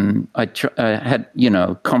 I had,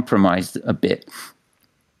 compromised a bit.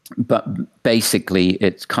 But basically,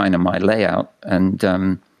 it's kind of my layout.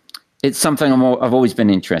 And it's something I've always been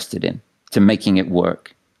interested in, to making it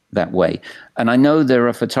work that way. And I know there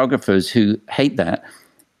are photographers who hate that,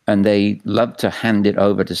 and they love to hand it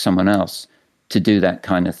over to someone else to do that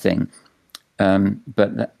kind of thing.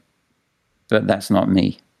 But that's not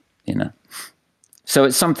me, So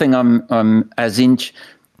it's something I'm as inch.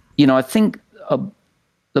 I think a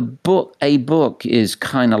book is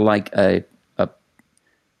kind of like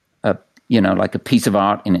like a piece of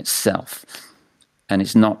art in itself, and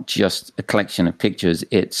it's not just a collection of pictures.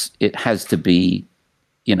 It has to be,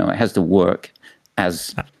 it has to work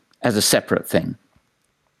as a separate thing.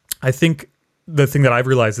 I think the thing that I've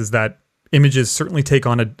realized is that images certainly take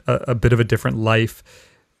on a bit of a different life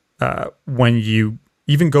when you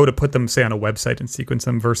even go to put them, say, on a website and sequence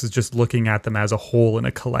them versus just looking at them as a whole in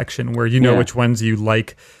a collection where which ones you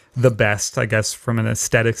like the best, I guess, from an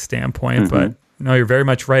aesthetic standpoint. Mm-hmm. But no, you're very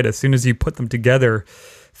much right. As soon as you put them together,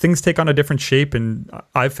 things take on a different shape. And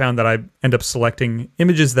I've found that I end up selecting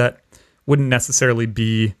images that wouldn't necessarily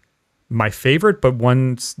be my favorite, but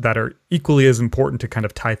ones that are equally as important to kind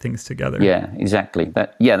of tie things together. Yeah, exactly.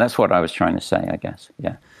 That's what I was trying to say, I guess.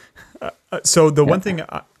 Yeah. So the one thing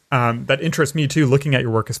that interests me too, looking at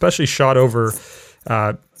your work, especially shot over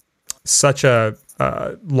such a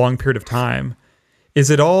long period of time,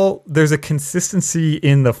 there's a consistency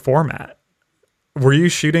in the format? Were you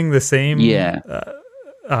shooting the same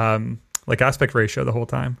like aspect ratio the whole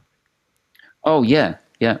time? Oh yeah.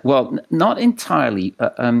 Well, not entirely.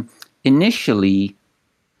 Initially,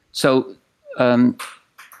 so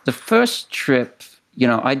the first trip,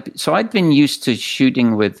 I'd been used to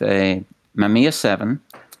shooting with a Mamiya 7.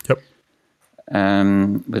 Yep.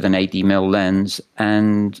 With an 80mm lens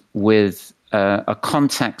and with a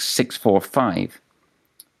Contax 645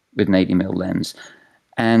 with an 80mm lens,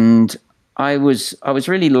 and I was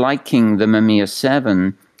really liking the Mamiya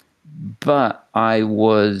 7, but I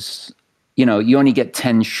was, you only get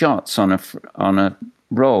 10 shots on a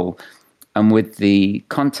roll, and with the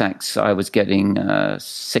Contax I was getting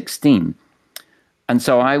 16, and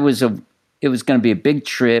so it was going to be a big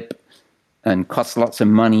trip and cost lots of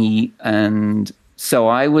money, and so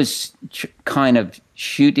I was kind of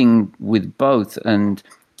shooting with both, and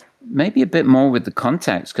maybe a bit more with the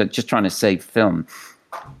Contax, just trying to save film.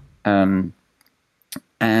 And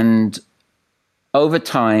over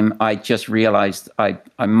time, I just realized I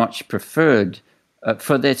much preferred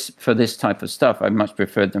for this type of stuff. I much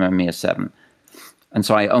preferred the Mamiya 7, and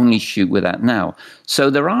so I only shoot with that now. So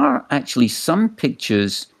there are actually some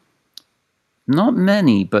pictures. Not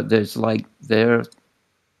many, but there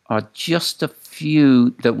are just a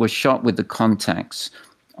few that were shot with the Contax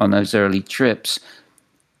on those early trips.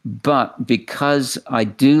 But because I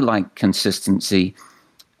do like consistency,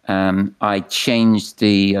 I changed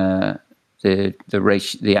the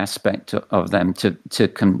ratio, the aspect of them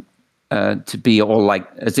to be all like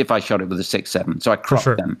as if I shot it with a 6.7. So I cropped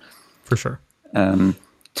them for sure to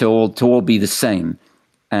all be the same,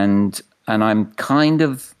 and I'm kind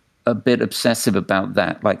of a bit obsessive about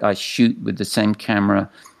that. Like I shoot with the same camera.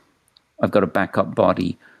 I've got a backup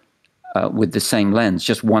body with the same lens,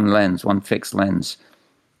 just one fixed lens.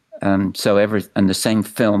 And the same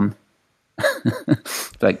film,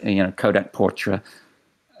 like Kodak Portra,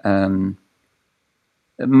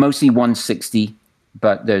 mostly 160,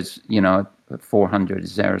 but there's 400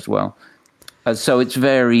 is there as well. So it's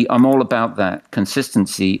I'm all about that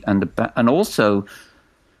consistency and also.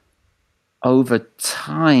 Over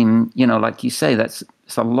time, like you say, it's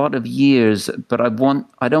a lot of years, but I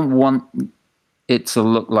don't want it to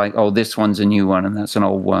look like, oh, this one's a new one and that's an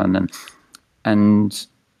old one, and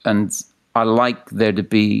I like there to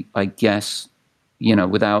be, I guess,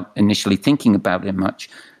 without initially thinking about it much,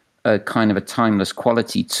 a kind of a timeless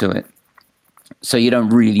quality to it. So you don't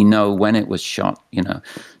really know when it was shot,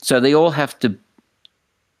 So they all have to.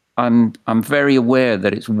 I'm very aware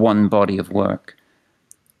that it's one body of work.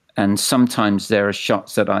 And sometimes there are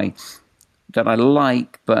shots that I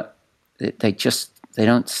like, but they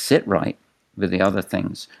don't sit right with the other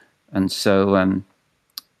things, and so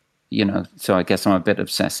so I guess I'm a bit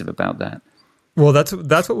obsessive about that. Well, that's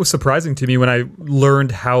what was surprising to me when I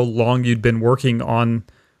learned how long you'd been working on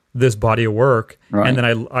this body of work, right. And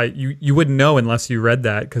then you wouldn't know unless you read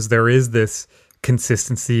that, because there is this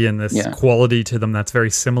consistency and this quality to them that's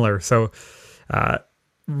very similar. So.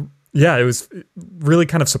 Yeah, it was really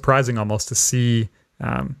kind of surprising almost to see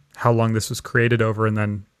how long this was created over, and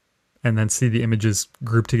then see the images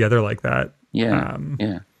grouped together like that. Yeah,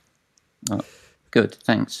 Well, good,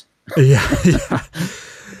 thanks. Yeah.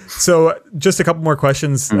 So just a couple more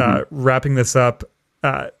questions, wrapping this up.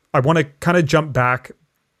 I want to kind of jump back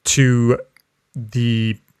to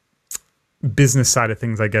the business side of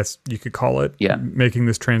things, I guess you could call it. Yeah. Making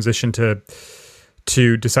this transition to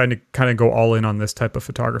decide to kind of go all in on this type of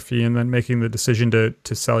photography, and then making the decision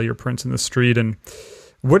to sell your prints in the street. And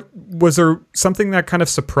what was there something that kind of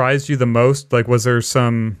surprised you the most? Like, was there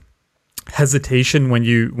some hesitation when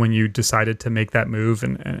you decided to make that move?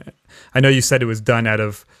 And I know you said it was done out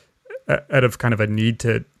of kind of a need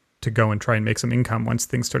to go and try and make some income once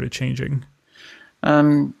things started changing.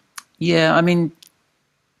 Yeah, I mean,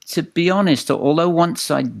 to be honest, although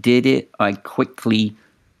once I did it, I quickly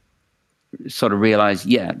sort of realized,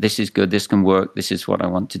 this is good, this can work, this is what I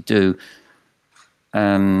want to do.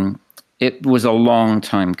 It was a long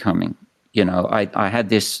time coming. I had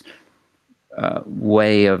this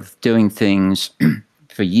way of doing things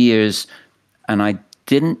for years, and I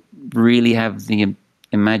didn't really have the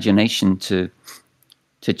imagination to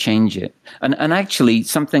change it. And actually,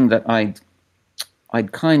 something that I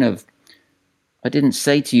didn't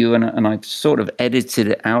say to you, and I've sort of edited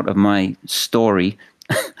it out of my story,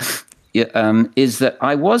 is that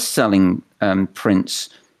I was selling prints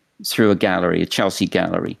through a Chelsea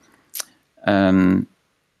gallery. I'd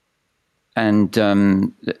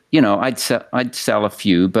sell a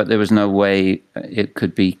few, but there was no way it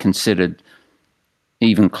could be considered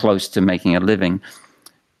even close to making a living.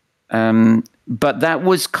 But that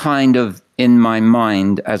was kind of in my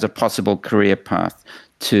mind as a possible career path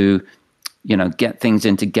to, get things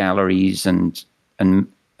into galleries and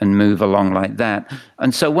move along like that.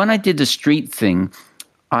 And so when I did the street thing,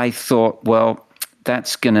 I thought, well,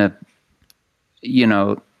 that's gonna,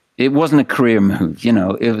 it wasn't a career move.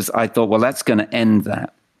 I thought, well, that's going to end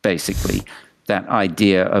that, basically, that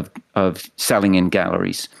idea of selling in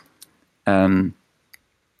galleries. And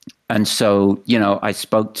so, I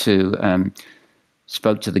spoke to the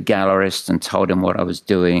gallerist and told him what I was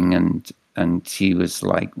doing, and he was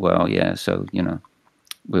like, well, yeah, so,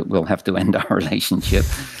 we'll have to end our relationship.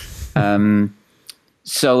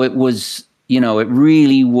 So it was, it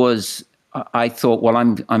really was, I thought, well,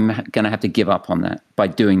 I'm going to have to give up on that by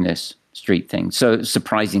doing this street thing. So it's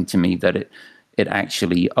surprising to me that it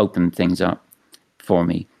actually opened things up for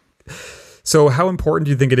me. So how important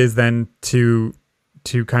do you think it is then to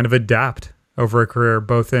kind of adapt over a career,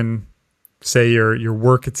 both in, say, your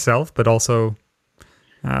work itself, but also...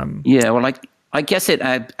 Yeah, well, I guess it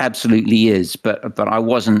absolutely is, but I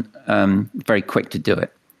wasn't very quick to do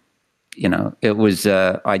it. It was,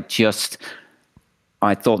 I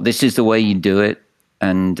thought this is the way you do it.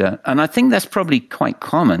 And I think that's probably quite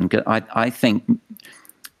common. I think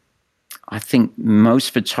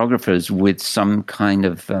most photographers with some kind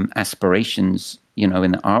of aspirations, in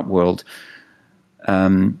the art world,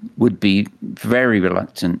 would be very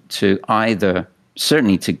reluctant to either,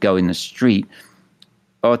 certainly to go in the street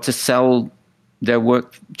or to sell their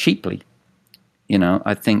work cheaply.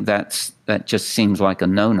 I think that just seems like a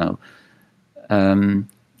no-no. And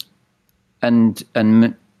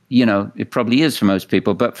it probably is for most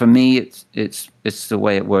people, but for me, it's the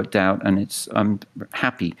way it worked out, and I'm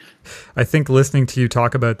happy. I think listening to you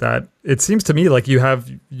talk about that, it seems to me like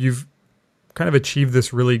you've kind of achieved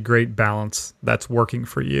this really great balance that's working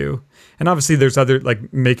for you. And obviously there's other,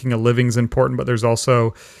 like, making a living is important, but there's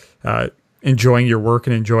also enjoying your work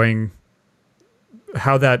and enjoying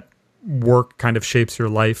how that work kind of shapes your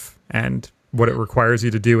life and what it requires you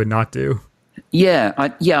to do and not do. Yeah,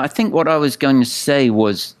 I think what I was going to say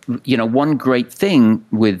was, one great thing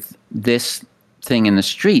with this thing in the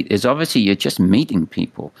street is obviously you're just meeting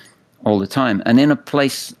people all the time. And in a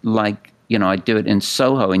place like, I do it in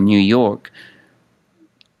Soho in New York,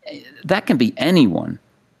 that can be anyone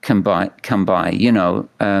come by,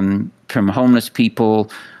 from homeless people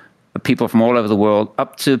from all over the world,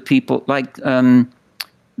 up to people like,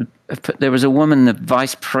 there was a woman, the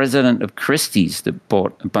vice president of Christie's, that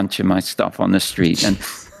bought a bunch of my stuff on the street, and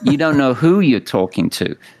you don't know who you're talking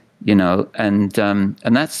to, and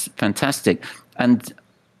that's fantastic. And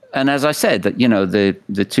as I said, that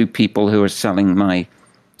the two people who are selling my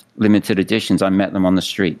limited editions, I met them on the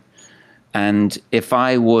street. And if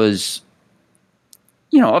I was,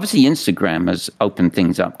 obviously Instagram has opened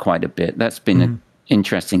things up quite a bit. That's been an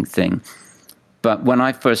interesting thing. But when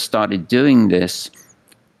I first started doing this,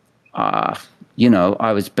 I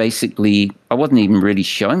wasn't even really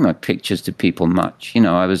showing my pictures to people much.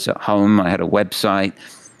 I was at home, I had a website,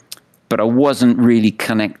 but I wasn't really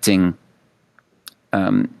connecting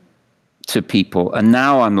to people. And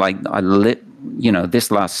now I'm like,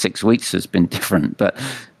 this last 6 weeks has been different, but,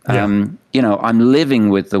 I'm living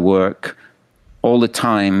with the work all the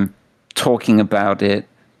time, talking about it,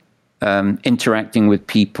 interacting with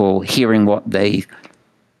people, hearing what they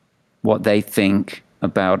think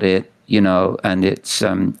about it, and it's,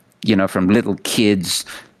 from little kids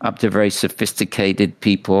up to very sophisticated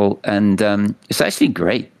people. And it's actually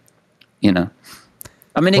great, I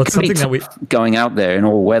mean, it can be tough going out there in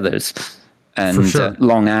all weathers and sure.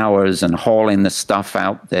 Long hours and hauling the stuff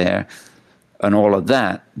out there and all of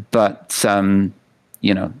that. But,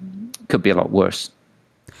 could be a lot worse.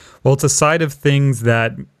 Well, it's a side of things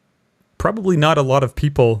that probably not a lot of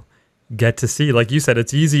people get to see. Like you said,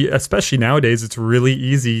 it's easy, especially nowadays, it's really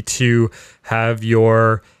easy to have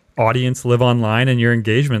your audience live online and your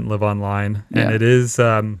engagement live online. Yeah. And it is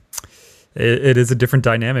a different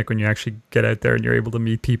dynamic when you actually get out there and you're able to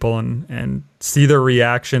meet people and see their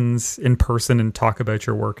reactions in person and talk about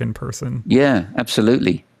your work in person. Yeah,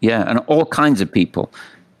 absolutely. Yeah. And all kinds of people,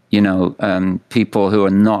 people who are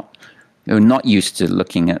not used to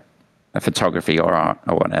looking at photography or art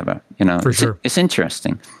or whatever, For sure. It's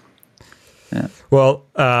interesting. Yeah. Well,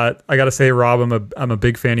 I got to say, Rob, I'm a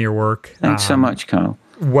big fan of your work. Thanks so much, Carl.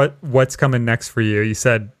 What's coming next for you? You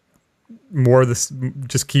said more of this,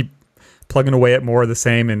 just keep plugging away at more of the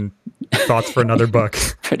same and thoughts for another book.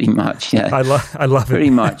 Pretty much, yeah. I love it. Pretty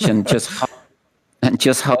much, and just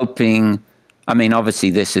hoping. I mean,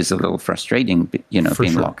 obviously, this is a little frustrating,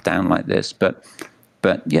 being locked down like this. But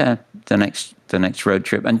but yeah, the next road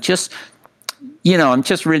trip. And just, I'm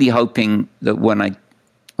just really hoping that when I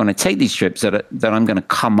take these trips that I'm going to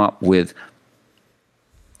come up with,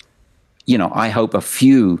 I hope a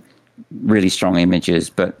few really strong images,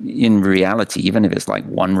 but in reality, even if it's like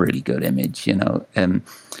one really good image,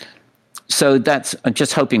 so I'm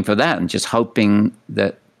just hoping for that, and just hoping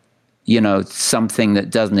that, something that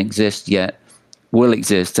doesn't exist yet will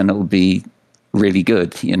exist, and it will be really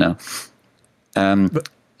good,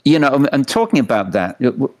 and talking about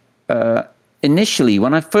that, initially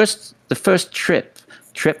when the first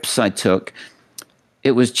trips I took,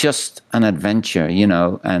 it was just an adventure,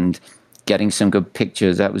 and getting some good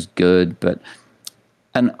pictures, that was good.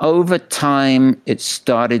 And over time, it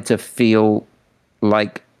started to feel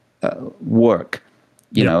like work,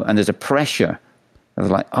 and there's a pressure of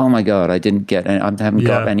like, oh my God, I haven't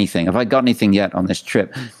got anything. Have I got anything yet on this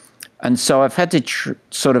trip? And so I've had to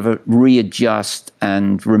sort of readjust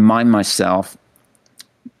and remind myself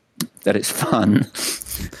that it's fun.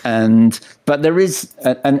 But there is,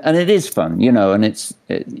 and it is fun, and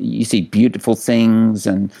you see beautiful things,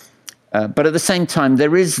 but at the same time,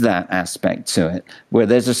 there is that aspect to it where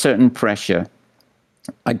there's a certain pressure.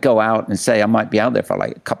 I go out and say I might be out there for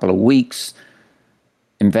like a couple of weeks,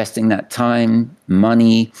 investing that time,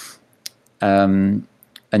 money, and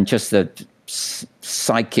just the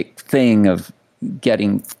psychic thing of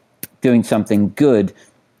doing something good.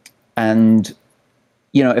 And,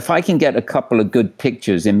 if I can get a couple of good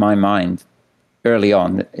pictures in my mind early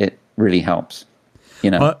on, it really helps,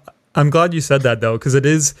 I'm glad you said that, though, because it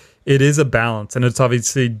is a balance, and it's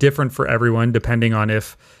obviously different for everyone depending on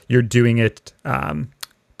if you're doing it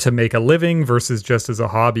to make a living versus just as a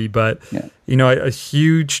hobby. But, a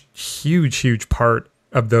huge part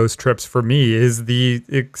of those trips for me is the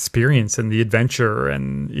experience and the adventure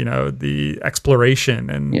and, the exploration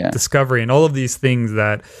and discovery and all of these things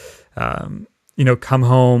that, when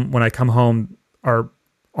I come home are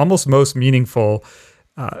almost most meaningful.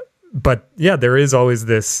 But yeah, there is always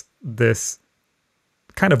this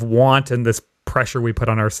kind of want and this pressure we put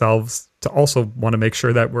on ourselves to also want to make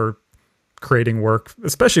sure that we're creating work,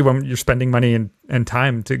 especially when you're spending money and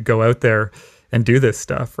time to go out there and do this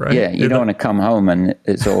stuff, right? Yeah, you don't want to come home and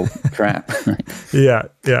it's all crap. Yeah.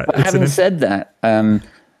 But having said that,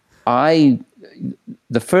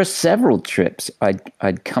 the first several trips,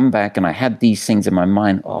 I'd come back and I had these things in my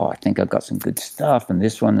mind. Oh, I think I've got some good stuff, and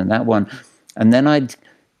this one and that one, and then I'd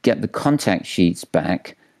get the contact sheets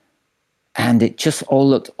back, and it just all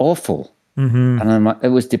looked awful. Mm-hmm. And I'm like, it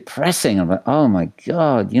was depressing. I'm like, oh my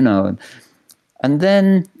God, and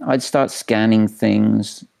then I'd start scanning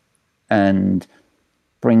things and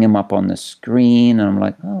bring them up on the screen, and I'm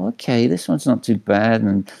like, oh, okay, this one's not too bad,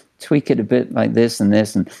 and tweak it a bit like this and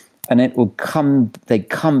this, and it will they'd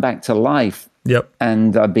come back to life. Yep.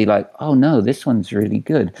 And I'd be like, oh no, this one's really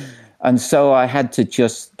good. And so I had to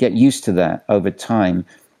just get used to that over time,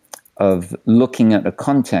 of looking at a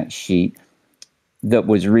contact sheet that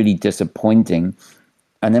was really disappointing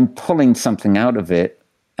and then pulling something out of it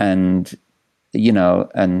and,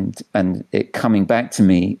 and it coming back to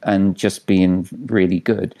me and just being really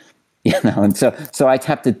good, and so I'd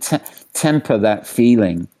have to temper that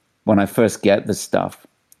feeling when I first get the stuff,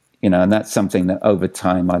 and that's something that over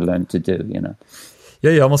time I learned to do,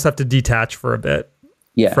 Yeah, you almost have to detach for a bit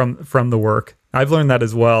from the work. I've learned that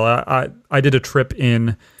as well. I did a trip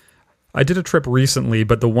recently,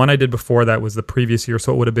 but the one I did before that was the previous year,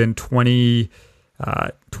 so it would have been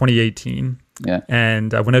 2018. Yeah.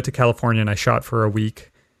 And I went out to California and I shot for a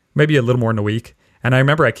week, maybe a little more than a week. And I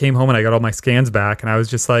remember I came home and I got all my scans back, and I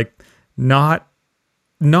was just like, not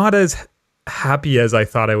as happy as I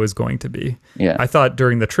thought I was going to be. Yeah. I thought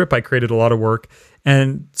during the trip I created a lot of work,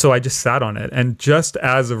 and so I just sat on it. And just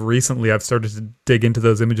as of recently, I've started to dig into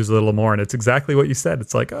those images a little more, and it's exactly what you said.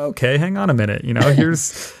 It's like, okay, hang on a minute,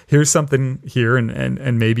 here's something here,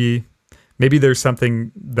 and maybe there's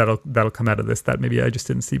something that'll come out of this that maybe I just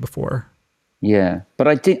didn't see before. Yeah, but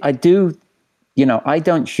I do, I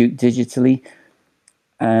don't shoot digitally,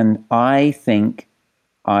 and I think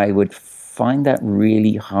I would find that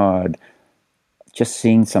really hard, just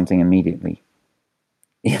seeing something immediately,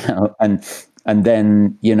 and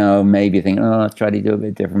then, maybe think, oh, I'll try to do a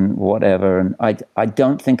bit different, whatever. And I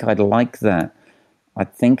don't think I'd like that. I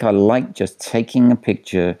think I like just taking a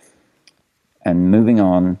picture and moving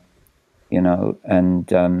on,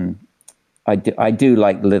 and I do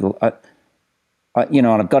like little, and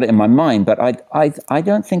I've got it in my mind, but I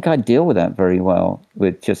don't think I deal with that very well,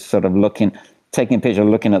 with just sort of taking a picture,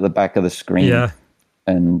 looking at the back of the screen. Yeah.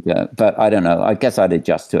 And but I don't know. I guess I'd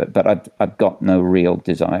adjust to it. But I've got no real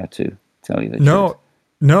desire to tell you the truth.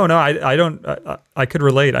 No, I don't. I could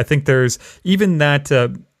relate. I think there's even that,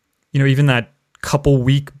 even that couple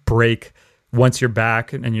week break once you're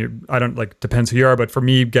back and I don't like, depends who you are, but for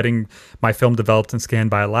me, getting my film developed and scanned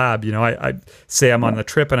by a lab, I say I'm on the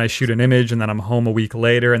trip and I shoot an image and then I'm home a week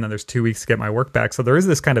later and then there's 2 weeks to get my work back. So there is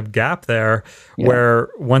this kind of gap there where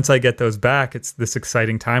once I get those back, it's this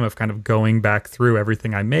exciting time of kind of going back through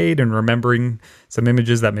everything I made and remembering some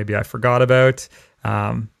images that maybe I forgot about.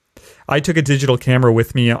 I took a digital camera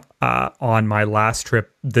with me on my last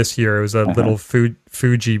trip this year. It was a little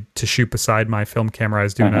Fuji to shoot beside my film camera. I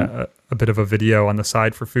was doing a bit of a video on the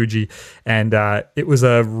side for Fuji, and it was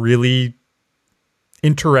a really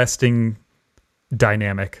interesting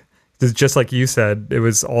dynamic. It's just like you said, it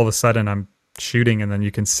was all of a sudden I'm shooting, and then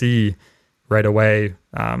you can see right away,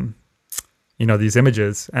 these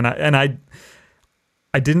images, and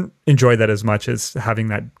I didn't enjoy that as much as having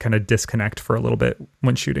that kind of disconnect for a little bit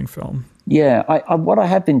when shooting film. Yeah, what I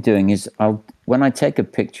have been doing is when I take a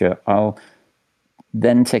picture, I'll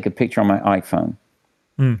then take a picture on my iPhone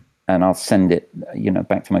and I'll send it,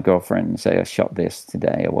 back to my girlfriend and say, I shot this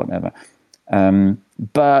today or whatever.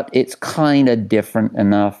 But it's kind of different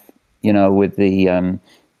enough, with the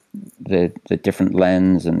different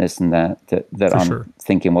lens and this and that I'm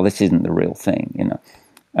thinking, well, this isn't the real thing,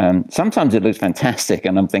 Sometimes it looks fantastic,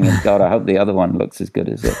 and I'm thinking, God, I hope the other one looks as good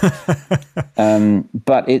as it.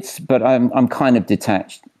 But I'm kind of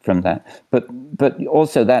detached from that. But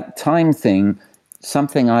also that time thing,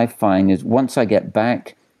 something I find is once I get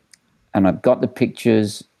back and I've got the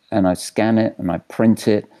pictures and I scan it and I print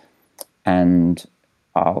it, and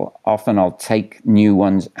I'll take new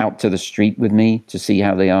ones out to the street with me to see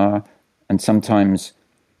how they are, and sometimes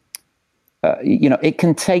it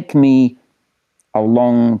can take me a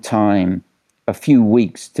long time, a few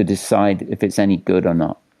weeks to decide if it's any good or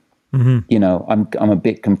not. Mm-hmm. I'm a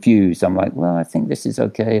bit confused. I'm like, well, I think this is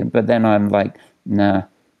okay. But then I'm like, nah,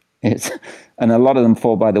 and a lot of them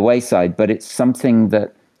fall by the wayside, but it's something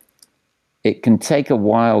that it can take a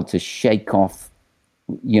while to shake off,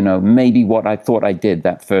 maybe what I thought I did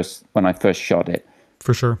when I first shot it.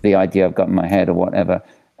 For sure. The idea I've got in my head or whatever.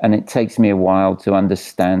 And it takes me a while to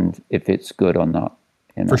understand if it's good or not.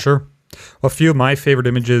 For sure. Well, a few of my favorite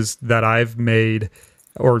images that I've made,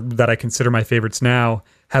 or that I consider my favorites now,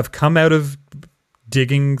 have come out of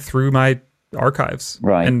digging through my archives,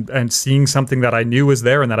 right? And seeing something that I knew was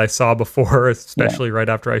there and that I saw before, especially right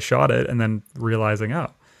after I shot it, and then realizing,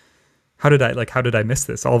 oh, how did I miss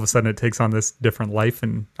this? All of a sudden, it takes on this different life,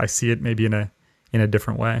 and I see it maybe in a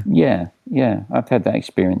different way. Yeah, I've had that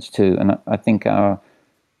experience too, and I think our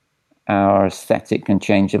aesthetic can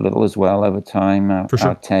change a little as well over time, our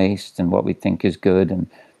taste and what we think is good.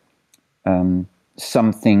 And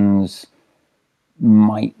some things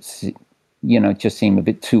might, just seem a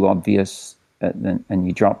bit too obvious, and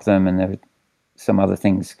you drop them, and there are some other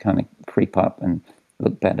things kind of creep up and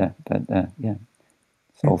look better. But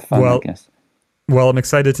it's all fun, I guess. Well, I'm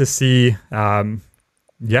excited to see,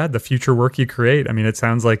 the future work you create. I mean, it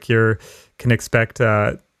sounds like you can expect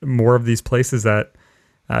more of these places that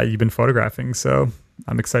you've been photographing, so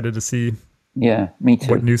I'm excited to see. Yeah, me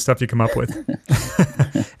too. What new stuff you come up with,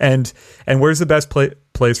 and where's the best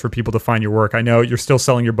place for people to find your work? I know you're still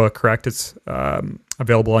selling your book, correct? It's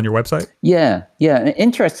available on your website. Yeah.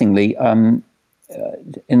 Interestingly,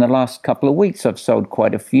 in the last couple of weeks, I've sold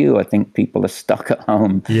quite a few. I think people are stuck at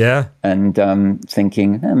home. Yeah, and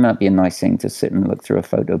thinking it might be a nice thing to sit and look through a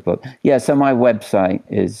photo book. Yeah, so my website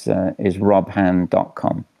is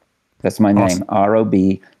robhann.com. That's my name,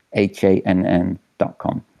 ROBHANN.com.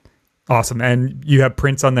 Awesome. And you have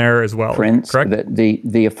prints on there as well, prints, correct? The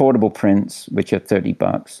affordable prints, which are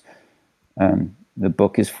 $30. The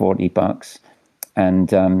book is $40.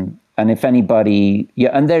 And if anybody,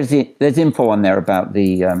 and there's info on there about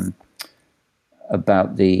the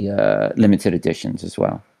limited editions as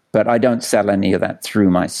well. But I don't sell any of that through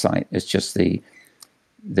my site. It's just the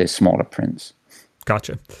smaller prints.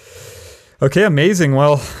 Gotcha. Okay, amazing.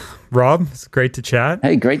 Well, Rob, it's great to chat.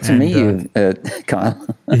 Hey, great to meet you, Kyle.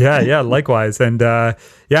 Yeah, likewise. And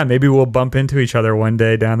maybe we'll bump into each other one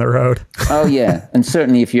day down the road. Oh, yeah. And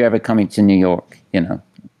certainly if you're ever coming to New York,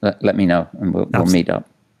 let me know and we'll meet up.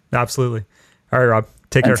 Absolutely. All right, Rob.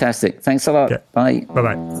 Take care. Fantastic. Thanks a lot. Okay. Bye.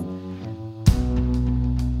 Bye-bye.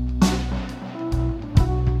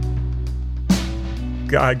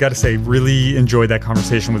 I got to say, really enjoyed that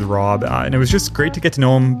conversation with Rob. And it was just great to get to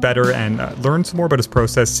know him better and learn some more about his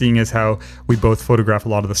process, seeing as how we both photograph a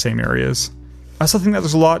lot of the same areas. I also think that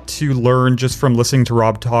there's a lot to learn just from listening to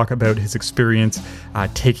Rob talk about his experience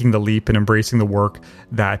taking the leap and embracing the work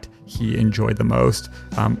that he enjoyed the most.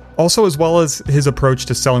 Also, as well as his approach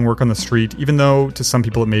to selling work on the street, even though to some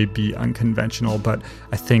people it may be unconventional, but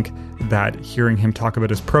I think that hearing him talk about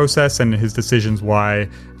his process and his decisions, why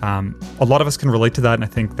a lot of us can relate to that, and I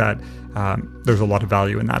think that there's a lot of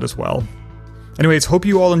value in that as well. Anyways, hope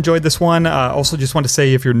you all enjoyed this one. Also, just want to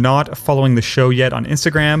say, if you're not following the show yet on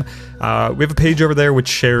Instagram, we have a page over there which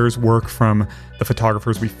shares work from the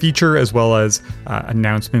photographers we feature, as well as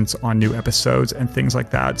announcements on new episodes and things like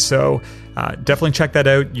that. So definitely check that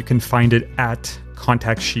out. You can find it at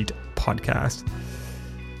Contact Sheet Podcast.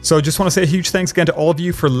 So just want to say a huge thanks again to all of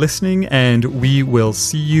you for listening, and we will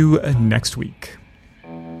see you next week.